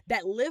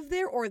that live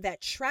there or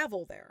that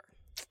travel there.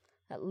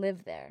 That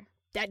live there.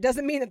 That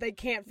doesn't mean that they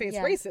can't face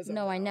racism.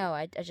 No, though. I know.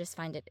 I just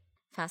find it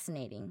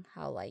fascinating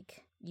how,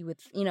 like, you would,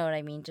 you know what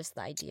I mean? Just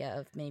the idea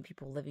of many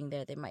people living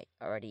there, they might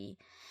already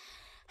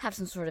have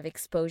some sort of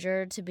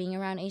exposure to being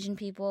around Asian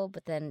people,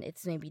 but then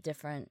it's maybe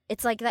different.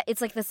 It's like that.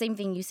 It's like the same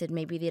thing you said.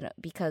 Maybe they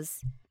don't,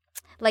 because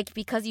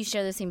you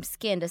share the same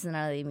skin doesn't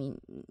necessarily mean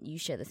you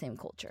share the same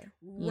culture,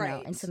 you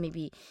know? And so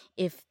maybe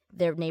if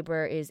their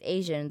neighbor is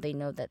Asian, they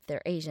know that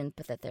they're Asian,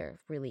 but that they're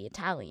really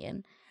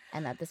Italian.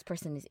 And that this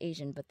person is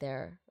Asian, but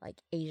they're like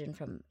Asian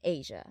from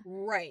Asia,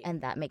 right? And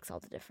that makes all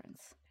the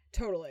difference.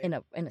 Totally, in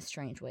a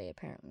strange way,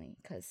 apparently.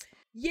 Because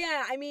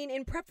I mean,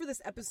 in prep for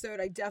this episode,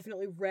 I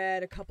definitely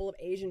read a couple of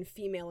Asian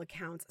female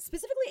accounts,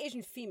 specifically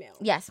Asian female.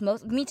 Yes,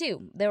 me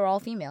too. They were all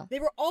female. They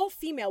were all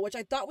female, which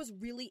I thought was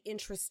really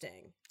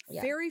interesting.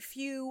 Yeah. Very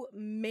few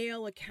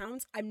male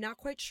accounts. I'm not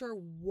quite sure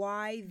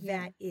why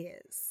that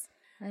is.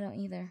 I don't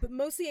either. But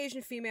mostly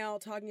Asian female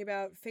talking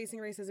about facing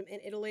racism in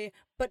Italy.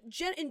 But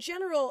in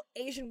general,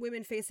 Asian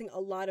women facing a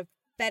lot of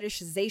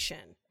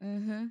fetishization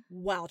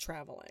while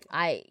traveling.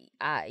 I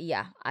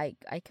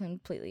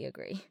completely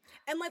agree.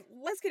 And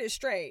let's get it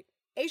straight.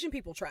 Asian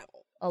people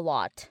travel. A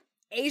lot.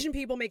 Asian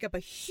people make up a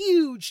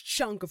huge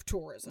chunk of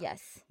tourism.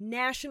 Yes.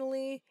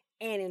 Nationally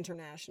and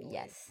internationally.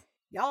 Yes.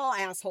 Y'all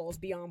assholes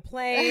be on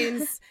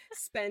planes,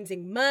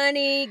 spending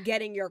money,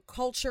 getting your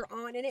culture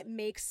on, and it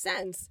makes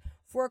sense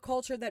for a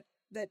culture that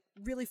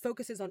really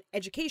focuses on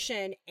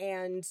education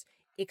and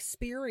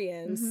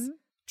experience. Mm-hmm.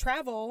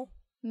 Travel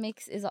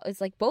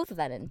it's like both of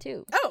that in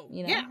too. Oh,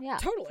 you know? yeah,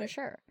 totally, for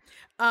sure.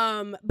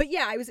 But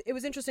yeah, it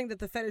was interesting that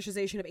the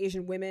fetishization of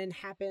Asian women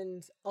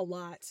happened a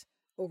lot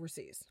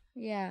overseas.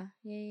 Yeah.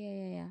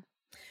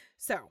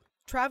 So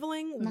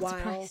traveling Not while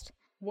surprised.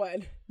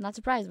 what? Not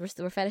surprised.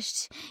 We're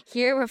fetished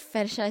here. We're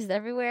fetishized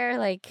everywhere.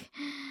 Like,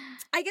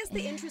 I guess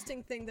the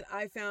interesting thing that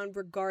I found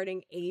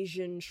regarding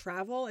Asian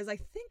travel is I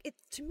think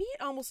to me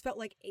it almost felt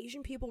like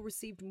Asian people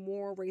received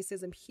more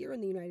racism here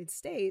in the United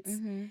States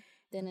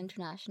than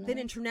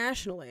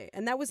internationally.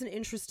 And that was an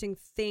interesting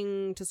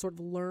thing to sort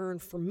of learn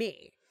for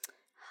me.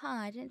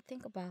 I didn't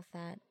think about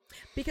that.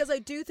 Because I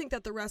do think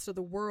that the rest of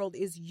the world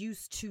is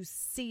used to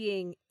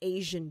seeing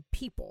Asian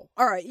people.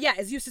 All right, yeah,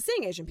 is used to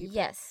seeing Asian people.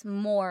 Yes,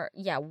 more,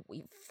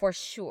 for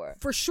sure.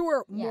 For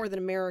sure, more than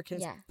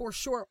Americans. Yeah. For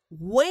sure,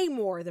 way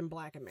more than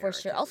Black Americans.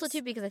 For sure. Also,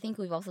 too, because I think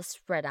we've also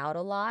spread out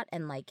a lot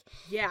and, like,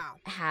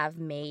 have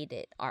made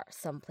it,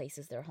 some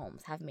places their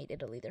homes, have made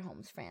Italy their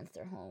homes, France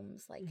their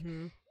homes, like,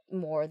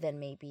 more than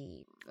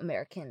maybe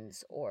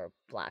Americans or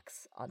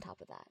Blacks on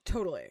top of that.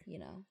 Totally. You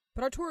know?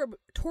 But our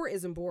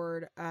tourism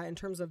board, in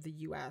terms of the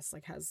U.S.,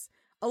 like has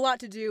a lot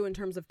to do in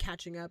terms of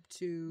catching up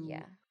to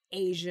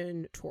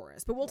Asian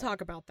tourists. But we'll talk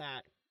about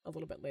that a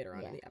little bit later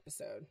on in the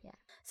episode. Yeah.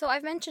 So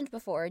I've mentioned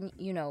before,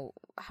 you know,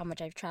 how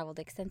much I've traveled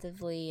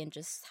extensively and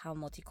just how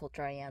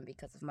multicultural I am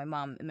because of my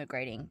mom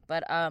immigrating.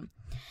 But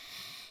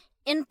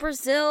in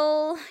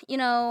Brazil, you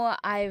know,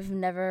 I've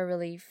never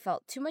really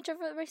felt too much of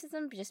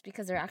racism just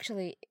because they're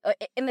actually,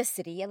 in the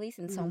city, at least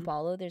in São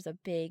Paulo, there's a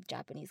big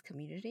Japanese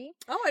community.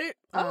 Oh,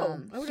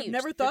 I would have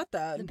never thought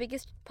that. The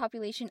biggest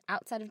population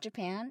outside of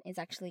Japan is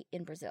actually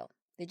in Brazil.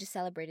 They just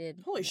celebrated.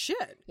 Holy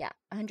shit. Yeah,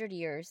 100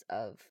 years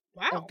of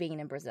being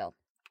in Brazil.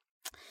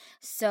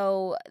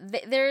 So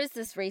there is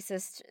this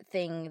racist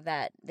thing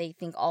that they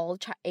think all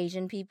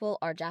Asian people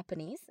are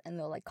Japanese and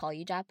they'll like call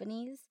you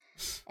Japanese.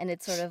 And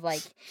it's sort of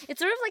like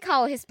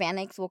how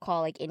Hispanics will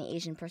call like any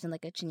Asian person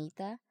like a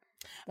chinita.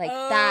 Like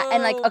that,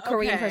 and like a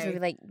Korean person,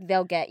 like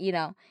they'll get, you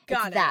know,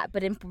 that.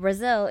 But in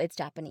Brazil, it's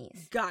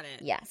Japanese. Got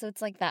it. Yeah, so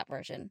it's like that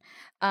version,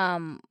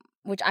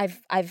 which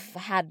I've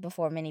had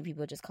before. Many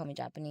people just call me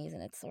Japanese,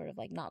 and it's sort of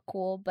like not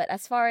cool. But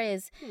as far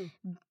as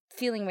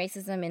feeling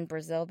racism in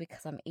Brazil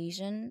because I'm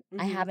Asian,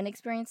 I haven't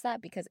experienced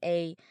that because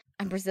A,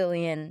 I'm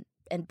Brazilian,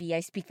 and B, I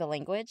speak the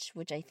language,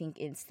 which I think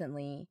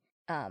instantly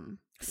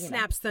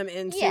snaps them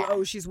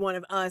into she's one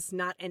of us,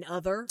 not an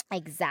other.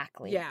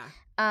 Exactly.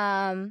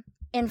 Yeah.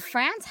 In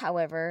France,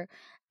 however,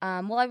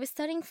 I was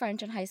studying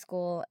French in high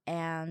school,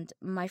 and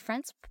my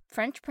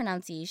French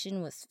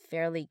pronunciation was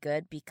fairly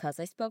good because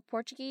I spoke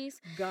Portuguese.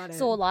 Got it.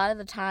 So a lot of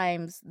the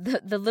times,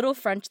 the little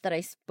French that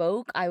I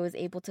spoke, I was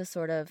able to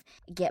sort of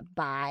get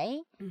by,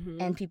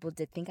 and people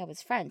did think I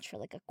was French for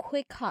like a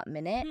quick hot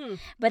minute.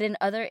 But in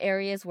other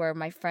areas where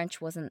my French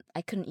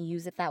I couldn't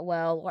use it that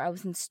well, or I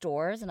was in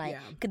stores and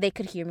they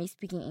could hear me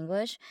speaking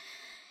English.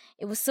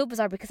 It was so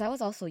bizarre because I was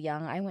also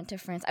young. I went to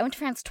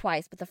France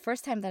twice, but the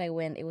first time that I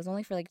went, it was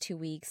only for like 2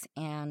 weeks,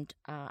 and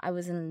I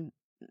was in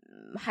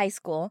high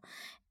school,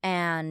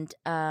 and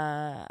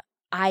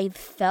I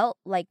felt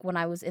like when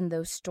I was in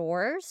those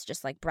stores,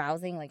 just like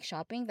browsing, like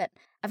shopping, that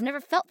I've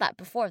never felt that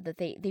before, that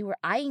they were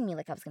eyeing me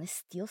like I was going to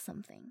steal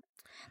something.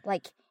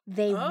 Like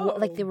they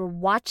were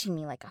watching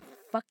me like a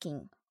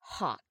fucking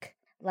hawk.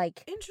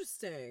 Like,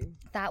 interesting.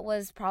 That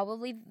was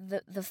probably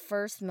the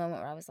first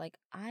moment where I was like,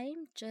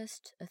 I'm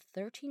just a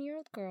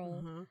 13-year-old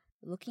girl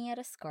looking at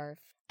a scarf,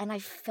 and I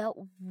felt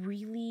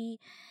really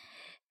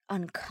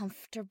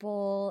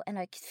uncomfortable, and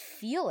I could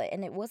feel it,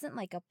 and it wasn't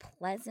like a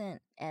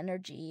pleasant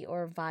energy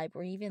or vibe,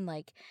 or even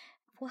like,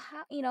 well,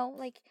 how, you know,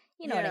 like,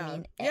 you know what I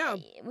mean? Yeah.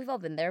 We've all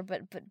been there,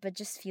 but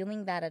just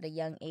feeling that at a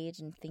young age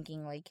and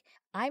thinking like,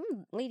 I'm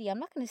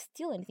not going to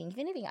steal anything. If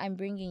anything, I'm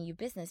bringing you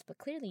business, but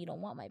clearly you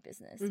don't want my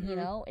business, you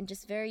know? And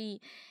just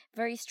very,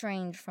 very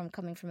strange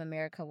coming from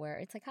America, where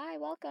it's like, hi,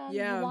 welcome.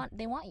 Yeah.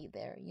 They want you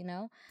there, you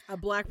know? A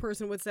Black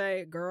person would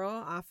say,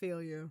 girl, I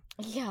feel you.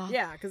 Yeah.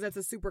 Yeah, because that's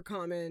a super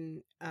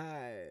common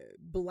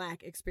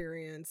Black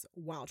experience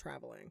while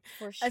traveling.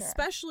 For sure.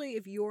 Especially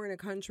if you're in a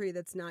country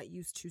that's not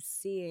used to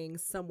seeing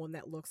someone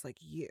that looks like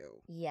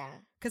you. Yeah.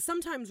 Because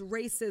sometimes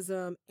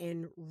racism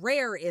and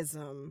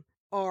rareism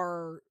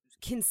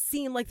can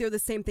seem like they're the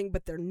same thing,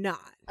 but they're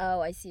not. Oh,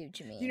 I see what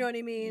you mean. You know what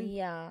I mean?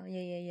 Yeah.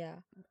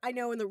 I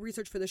know in the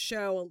research for the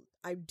show,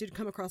 I did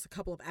come across a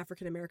couple of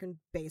African-American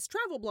based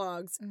travel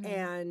blogs,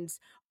 and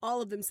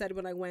all of them said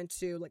when I went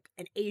to like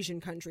an Asian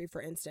country,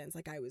 for instance,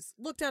 like I was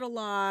looked at a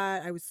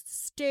lot, I was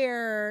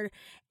stared,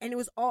 and it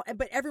was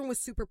but everyone was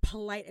super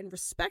polite and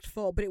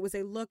respectful, but it was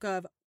a look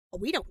of,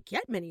 we don't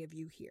get many of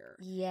you here.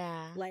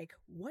 Yeah. Like,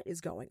 what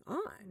is going on?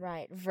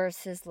 Right.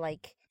 Versus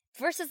like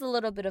versus a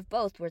little bit of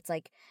both, where it's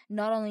like,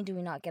 not only do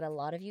we not get a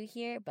lot of you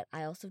here, but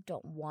I also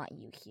don't want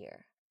you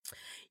here.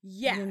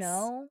 Yes. You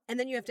know? And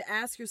then you have to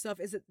ask yourself,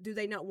 do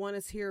they not want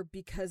us here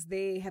because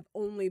they've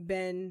only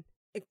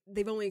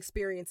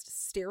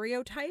experienced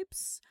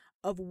stereotypes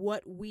of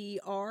what we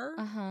are,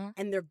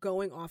 and they're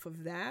going off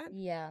of that?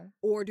 Yeah.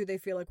 Or do they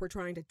feel like we're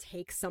trying to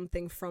take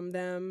something from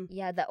them?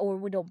 Yeah, or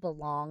we don't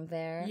belong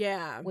there.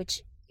 Yeah.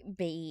 Which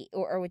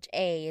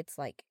it's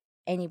like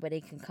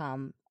anybody can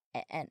come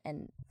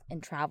and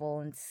travel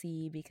and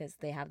see because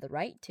they have the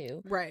right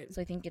to. Right.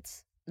 So I think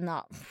it's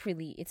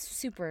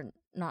super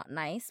not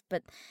nice,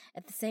 but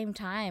at the same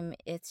time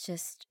it's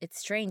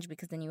strange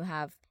because then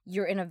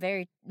you're in a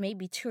very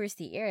maybe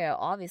touristy area.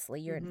 Obviously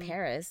you're in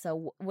Paris,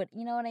 so what,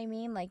 you know what I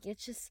mean? Like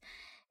it's just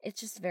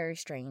very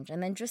strange.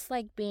 And then just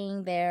like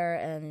being there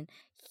and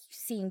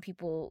seeing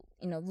people,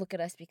 look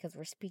at us because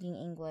we're speaking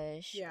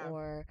English,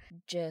 or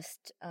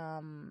just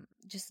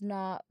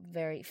not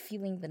very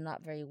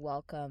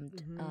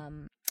welcomed,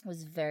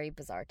 was very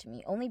bizarre to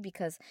me, only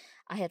because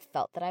I had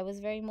felt that I was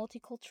very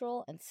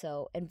multicultural and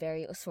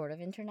very sort of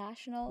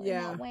international in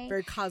that way.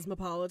 Very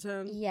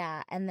cosmopolitan.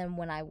 Yeah, and then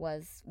when I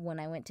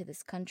went to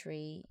this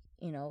country,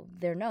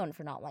 they're known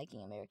for not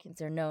liking Americans.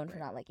 They're known for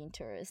not liking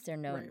tourists. They're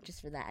known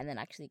just for that. And then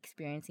actually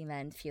experiencing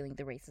that and feeling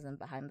the racism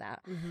behind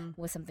that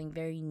was something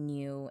very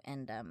new.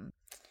 And I've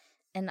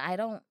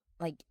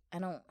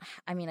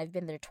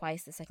been there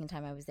twice. The second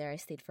time I was there, I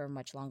stayed for a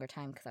much longer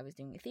time because I was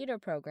doing a theater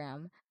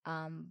program.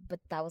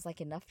 But that was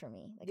like enough for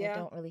me. Like I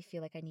don't really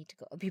feel like I need to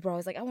go. People are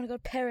always like, I want to go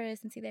to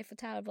Paris and see the Eiffel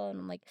Tower. And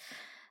I'm like,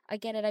 I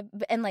get it.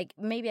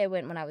 Maybe I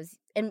went when I was,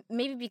 and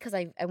maybe because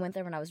I went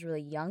there when I was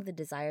really young, the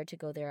desire to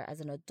go there as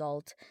an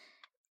adult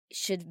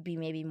should be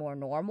maybe more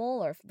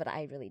normal, but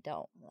I really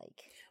don't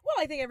like. Well,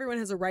 I think everyone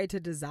has a right to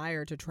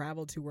desire to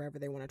travel to wherever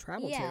they want to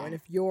travel to, and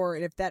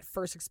if that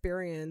first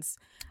experience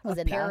of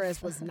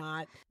Paris was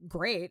not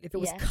great, if it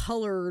was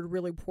colored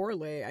really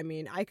poorly, I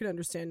mean, I could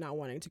understand not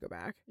wanting to go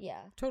back.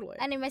 Yeah, totally.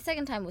 I mean, my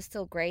second time was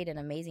still great and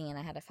amazing, and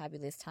I had a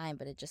fabulous time,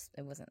 but it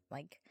wasn't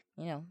like.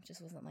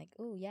 Just wasn't like,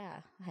 oh,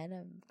 yeah, I had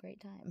a great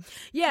time.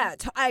 Yeah,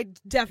 I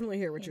definitely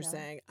hear what you're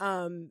saying.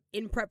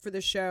 In prep for the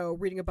show,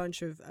 reading a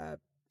bunch of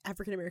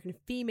African-American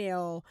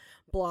female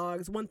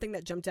blogs, one thing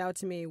that jumped out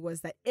to me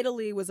was that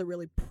Italy was a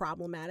really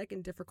problematic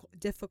and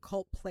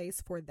difficult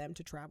place for them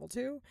to travel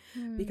to,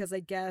 because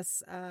I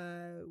guess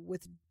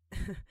with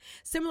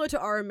similar to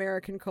our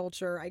American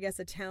culture, I guess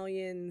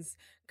Italians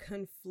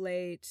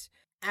conflate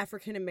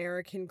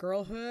African-American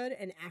girlhood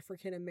and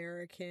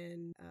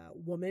African-American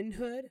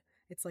womanhood.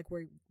 It's like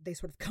where they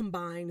sort of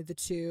combine the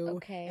two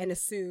and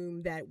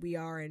assume that we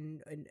are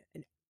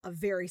a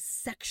very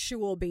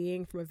sexual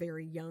being from a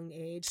very young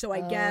age. So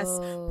I guess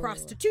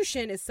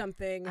prostitution is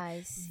something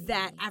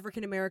that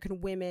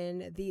African-American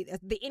women,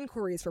 the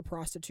inquiries for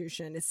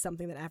prostitution is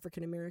something that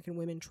African-American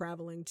women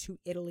traveling to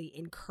Italy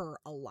incur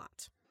a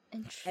lot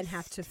and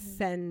have to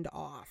fend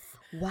off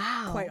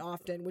quite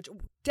often, which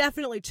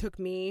definitely took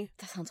me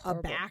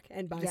aback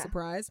and by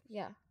surprise.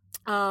 Yeah.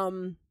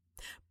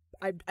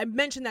 I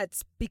mentioned that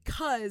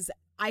because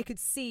I could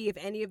see if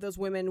any of those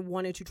women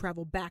wanted to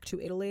travel back to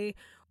Italy,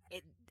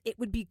 it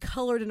would be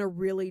colored in a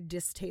really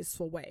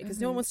distasteful way, because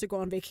no one wants to go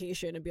on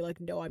vacation and be like,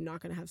 no, I'm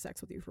not going to have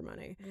sex with you for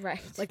money. Right.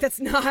 Like that's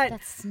not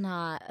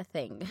a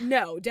thing.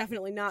 No,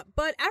 definitely not.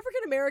 But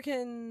African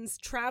Americans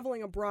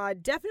traveling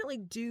abroad definitely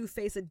do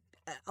face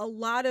a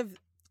lot of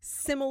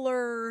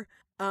similar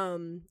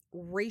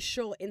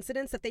racial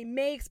incidents that they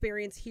may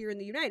experience here in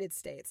the United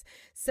States.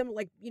 Some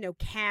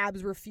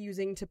cabs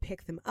refusing to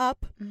pick them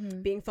up,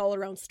 being followed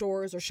around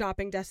stores or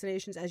shopping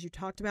destinations, as you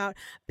talked about,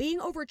 being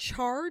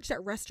overcharged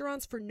at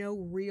restaurants for no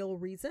real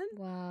reason.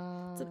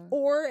 Wow.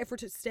 Or if we're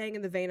staying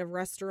in the vein of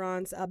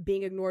restaurants,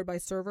 being ignored by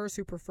servers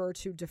who prefer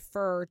to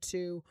defer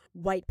to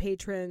white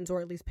patrons, or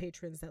at least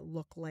patrons that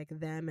look like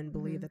them and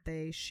believe that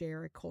they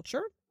share a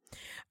culture.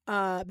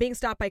 Being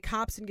stopped by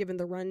cops and given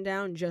the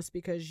rundown just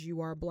because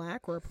you are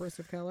black or a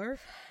person of color,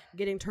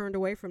 getting turned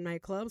away from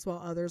nightclubs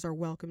while others are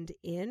welcomed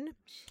in,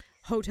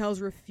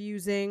 hotels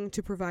refusing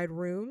to provide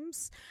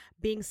rooms,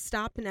 being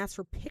stopped and asked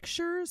for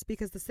pictures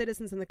because the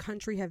citizens in the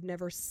country have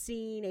never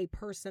seen a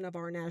person of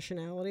our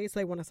nationality, so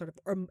they want to sort of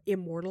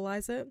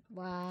immortalize it.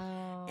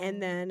 Wow.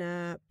 And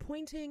then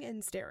pointing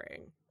and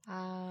staring.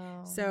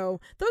 Wow. So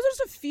those are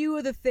just a few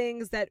of the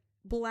things that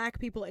Black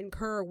people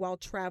incur while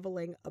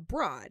traveling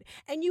abroad.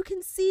 And you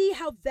can see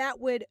how that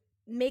would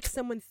make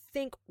someone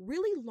think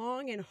really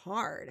long and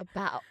hard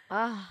about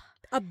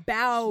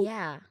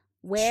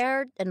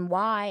where and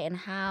why and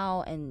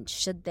how and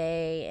should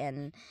they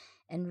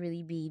and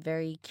really be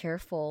very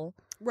careful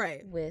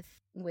with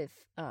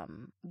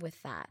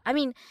that. I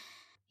mean,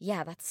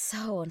 yeah, that's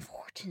so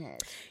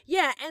unfortunate.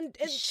 Yeah, and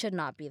it should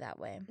not be that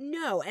way.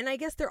 No, and I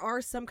guess there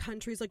are some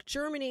countries, like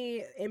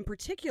Germany in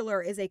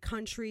particular, is a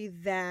country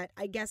that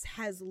I guess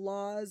has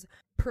laws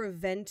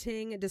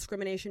preventing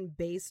discrimination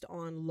based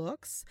on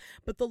looks,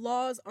 but the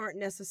laws aren't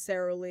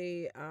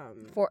necessarily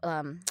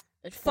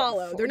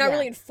followed. They're not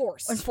really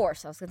enforced. I was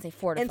going to say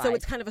fortified. And so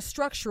it's kind of a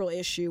structural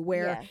issue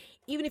where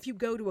even if you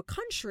go to a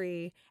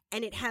country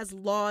and it has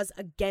laws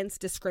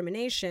against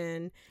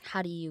discrimination,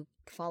 how do you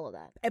follow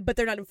that? But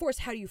they're not enforced.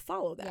 How do you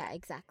follow that? Yeah,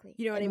 exactly.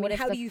 You know what I mean?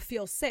 How do you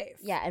feel safe?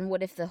 Yeah, and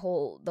what if the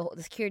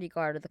security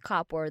guard or the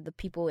cop or the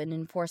people in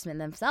enforcement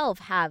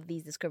themselves have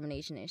these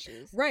discrimination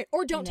issues? Right,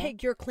 or don't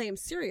take your claim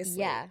seriously.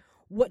 Yeah.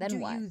 What do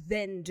you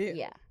then do?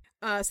 Yeah.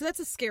 So that's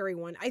a scary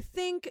one. I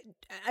think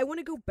I want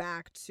to go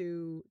back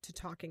to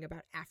talking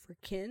about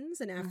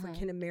Africans and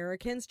African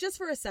Americans just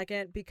for a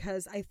second,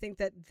 because I think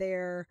that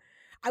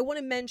I want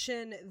to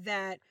mention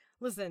that,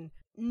 listen,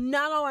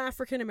 not all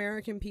African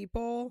American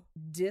people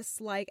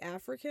dislike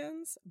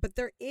Africans, but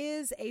there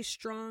is a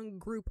strong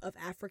group of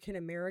African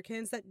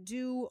Americans that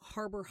do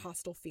harbor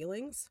hostile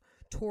feelings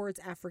towards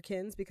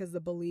Africans, because the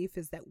belief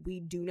is that we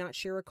do not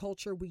share a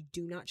culture, we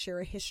do not share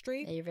a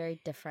history. Yeah, you're very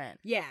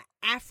different. Yeah,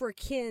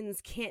 Africans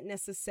can't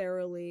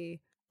necessarily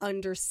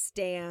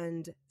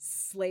understand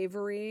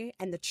slavery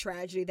and the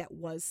tragedy that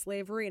was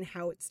slavery and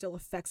how it still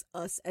affects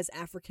us as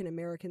African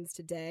Americans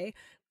today.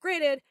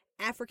 Granted,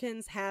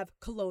 Africans have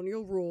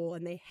colonial rule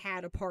and they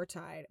had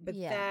apartheid, but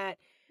they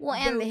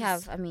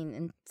have,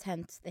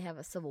 they have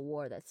a civil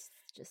war that's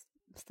just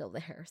still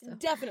there. So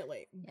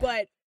definitely,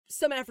 but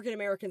some African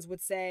Americans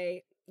would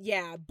say,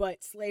 yeah,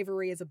 but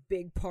slavery is a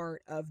big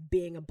part of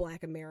being a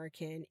Black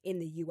American in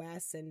the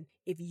U.S. And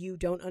if you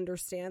don't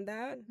understand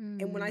that,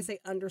 and when I say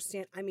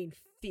understand, I mean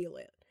feel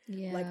it.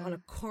 Yeah. Like on a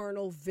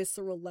carnal,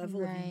 visceral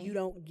level, if you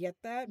don't get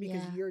that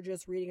because you're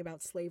just reading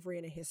about slavery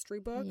in a history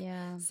book.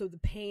 Yeah. So the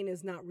pain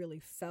is not really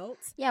felt.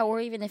 Yeah, or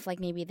even if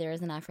like maybe there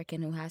is an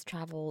African who has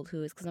traveled,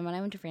 because when I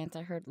went to France,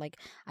 I heard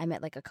I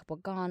met like a couple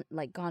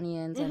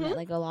Ghanaians. I met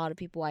like a lot of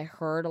people. I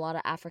heard a lot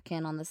of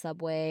African on the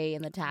subway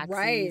and the taxis.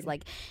 Right.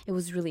 Like it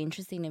was really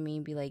interesting to me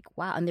and be like,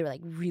 wow. And they were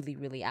like really,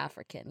 really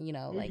African,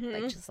 like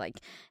just like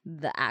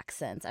the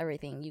accents,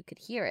 everything, you could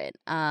hear it.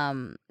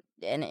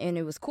 And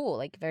it was cool,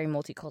 like very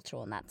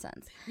multicultural in that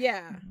sense.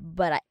 Yeah.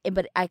 But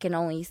I can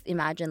only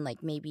imagine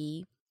like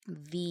maybe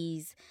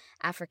these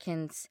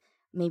Africans,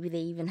 maybe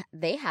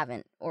they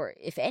haven't, or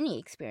if any,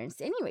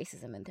 experienced any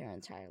racism in their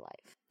entire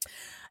life.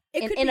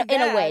 In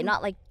a way,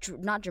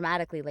 not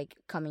dramatically, like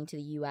coming to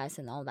the U.S.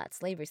 and all that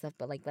slavery stuff,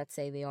 but like let's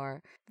say they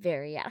are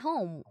very at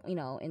home,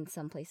 in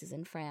some places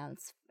in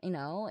France,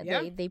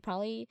 they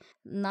probably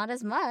not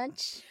as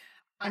much.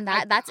 And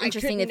that's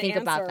interesting to think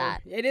about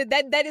that. It is,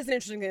 that is an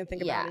interesting thing to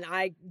think about, and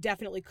I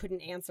definitely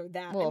couldn't answer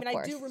that. Well,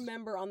 I do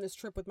remember on this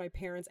trip with my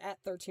parents at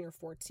 13 or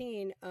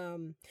 14,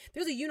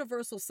 there's a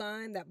universal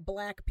sign that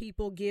Black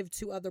people give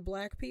to other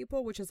Black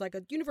people, which is like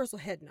a universal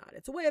head nod.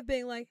 It's a way of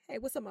being like, hey,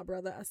 what's up, my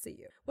brother? I see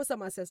you. What's up,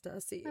 my sister? I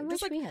see you. I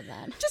wish we had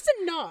that. Just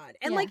a nod.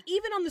 And like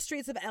even on the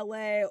streets of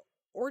LA,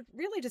 or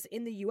really just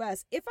in the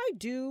U.S., if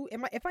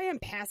I am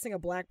passing a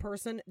Black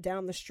person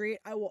down the street,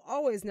 I will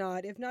always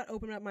nod, if not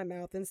open up my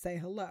mouth and say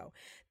hello.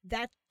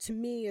 That to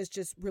me is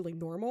just really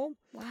normal.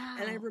 Wow.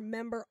 And I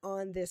remember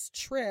on this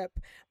trip,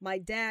 my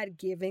dad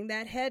giving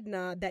that head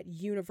nod, that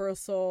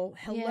universal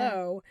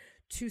hello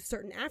to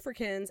certain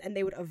Africans, and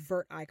they would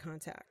avert eye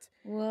contact.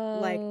 Whoa.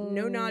 Like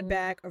no nod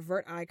back,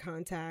 avert eye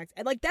contact.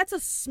 And like that's a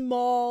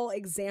small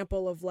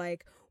example of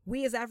like,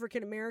 we as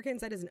African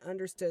Americans, that is an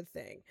understood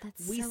thing.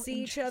 We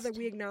see each other,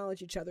 we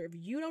acknowledge each other. If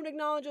you don't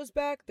acknowledge us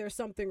back, there's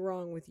something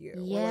wrong with you.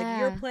 Yeah. Or like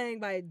you're playing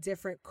by a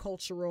different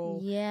cultural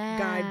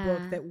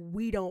guidebook that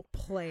we don't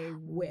play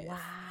with. Wow.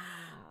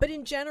 But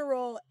in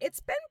general,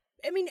 it's been,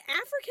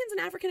 Africans and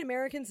African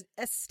Americans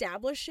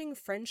establishing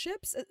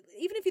friendships,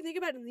 even if you think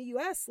about it in the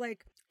U.S.,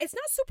 like, it's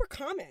not super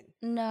common.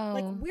 No.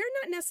 Like, we're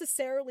not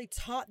necessarily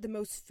taught the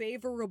most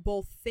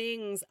favorable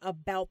things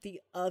about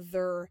the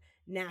other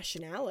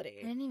nationality.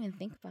 I didn't even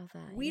think about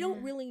that. We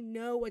don't really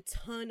know a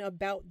ton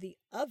about the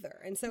other.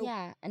 And so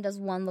and does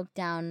one look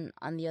down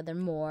on the other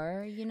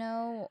more,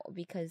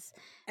 because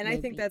I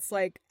think that's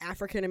like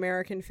African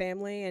American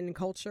family and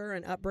culture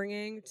and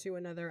upbringing to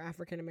another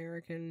African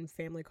American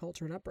family,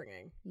 culture, and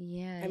upbringing.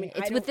 Yeah.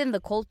 It's within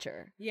the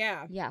culture.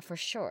 Yeah. Yeah, for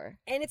sure.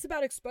 And it's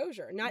about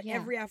exposure. Not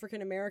every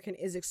African American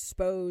is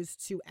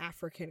exposed to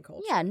African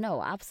culture. Yeah,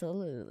 no,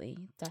 absolutely.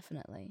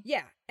 Definitely.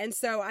 Yeah. And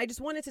so I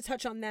just wanted to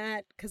touch on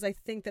that because I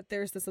think that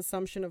there's this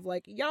assumption of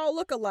like, y'all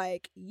look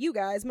alike, you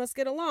guys must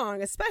get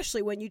along,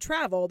 especially when you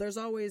travel. There's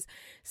always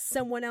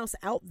someone else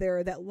out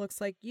there that looks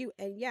like you.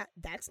 And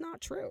that's not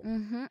true.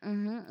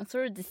 It's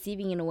sort of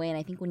deceiving in a way. And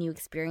I think when you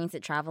experience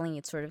it traveling,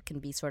 it sort of can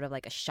be sort of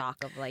like a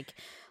shock of like,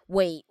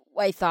 wait,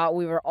 I thought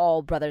we were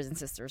all brothers and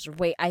sisters. Or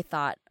wait, I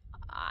thought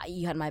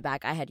you had my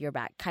back, I had your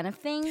back kind of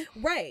thing.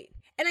 Right.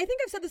 And I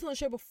think I've said this on the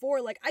show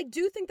before. Like, I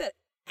do think that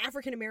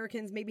African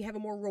Americans maybe have a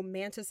more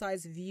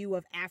romanticized view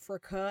of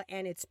Africa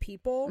and its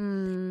people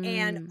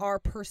and our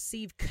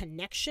perceived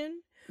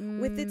connection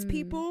with its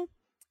people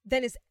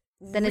than is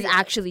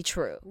actually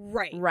true.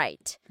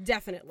 Right.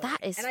 Definitely. That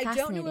is fascinating. And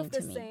I don't know if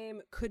the me.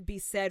 Same could be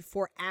said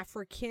for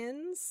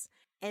Africans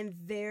and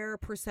their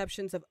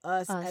perceptions of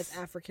us. As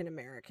African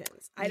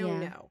Americans. I don't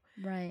know.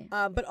 Right.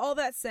 But all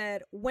that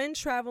said, when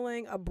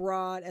traveling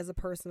abroad as a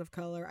person of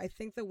color, I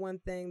think the one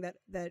thing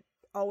that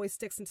always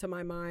sticks into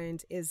my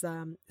mind is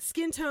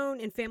skin tone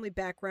and family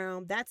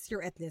background. That's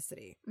your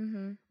ethnicity,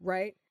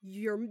 right?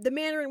 The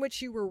manner in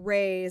which you were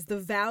raised, the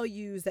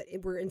values that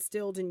were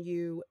instilled in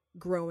you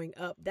growing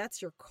up,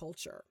 that's your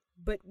culture.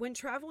 But when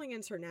traveling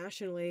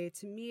internationally,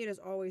 to me, it has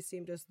always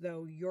seemed as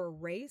though your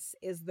race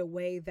is the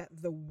way that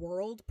the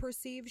world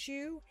perceives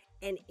you.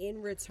 And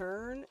in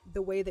return,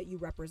 the way that you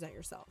represent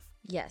yourself.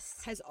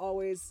 Yes. Has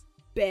always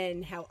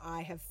been how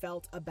I have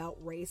felt about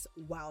race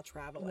while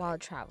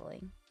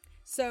traveling.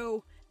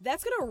 So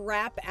that's going to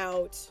wrap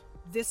out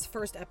this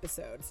first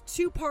episode. It's a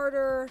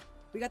two-parter.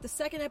 We got the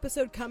second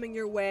episode coming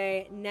your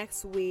way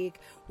next week.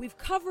 We've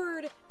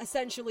covered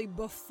essentially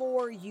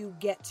before you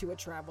get to a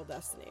travel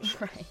destination.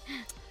 Right.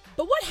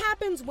 But what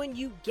happens when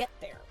you get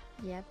there?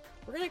 Yep.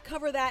 We're going to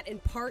cover that in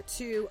part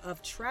 2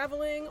 of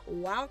Traveling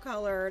While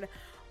Colored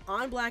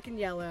on Black and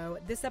Yellow.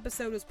 This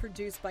episode was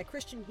produced by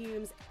Christian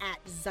Humes at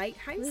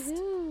Zeitgeist.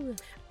 Woohoo.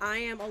 I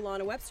am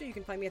Alana Webster. You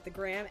can find me at the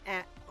gram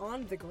at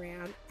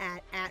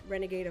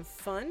Renegade of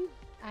Fun.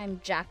 I'm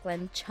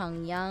Jacqueline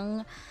Chung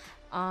Young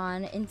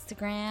on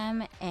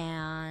Instagram,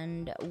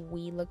 and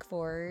we look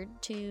forward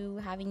to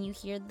having you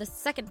hear the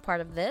second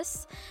part of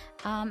this.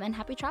 And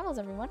happy travels,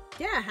 everyone.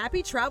 Yeah,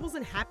 happy travels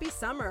and happy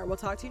summer. We'll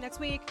talk to you next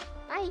week.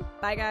 Bye.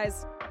 Bye,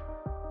 guys.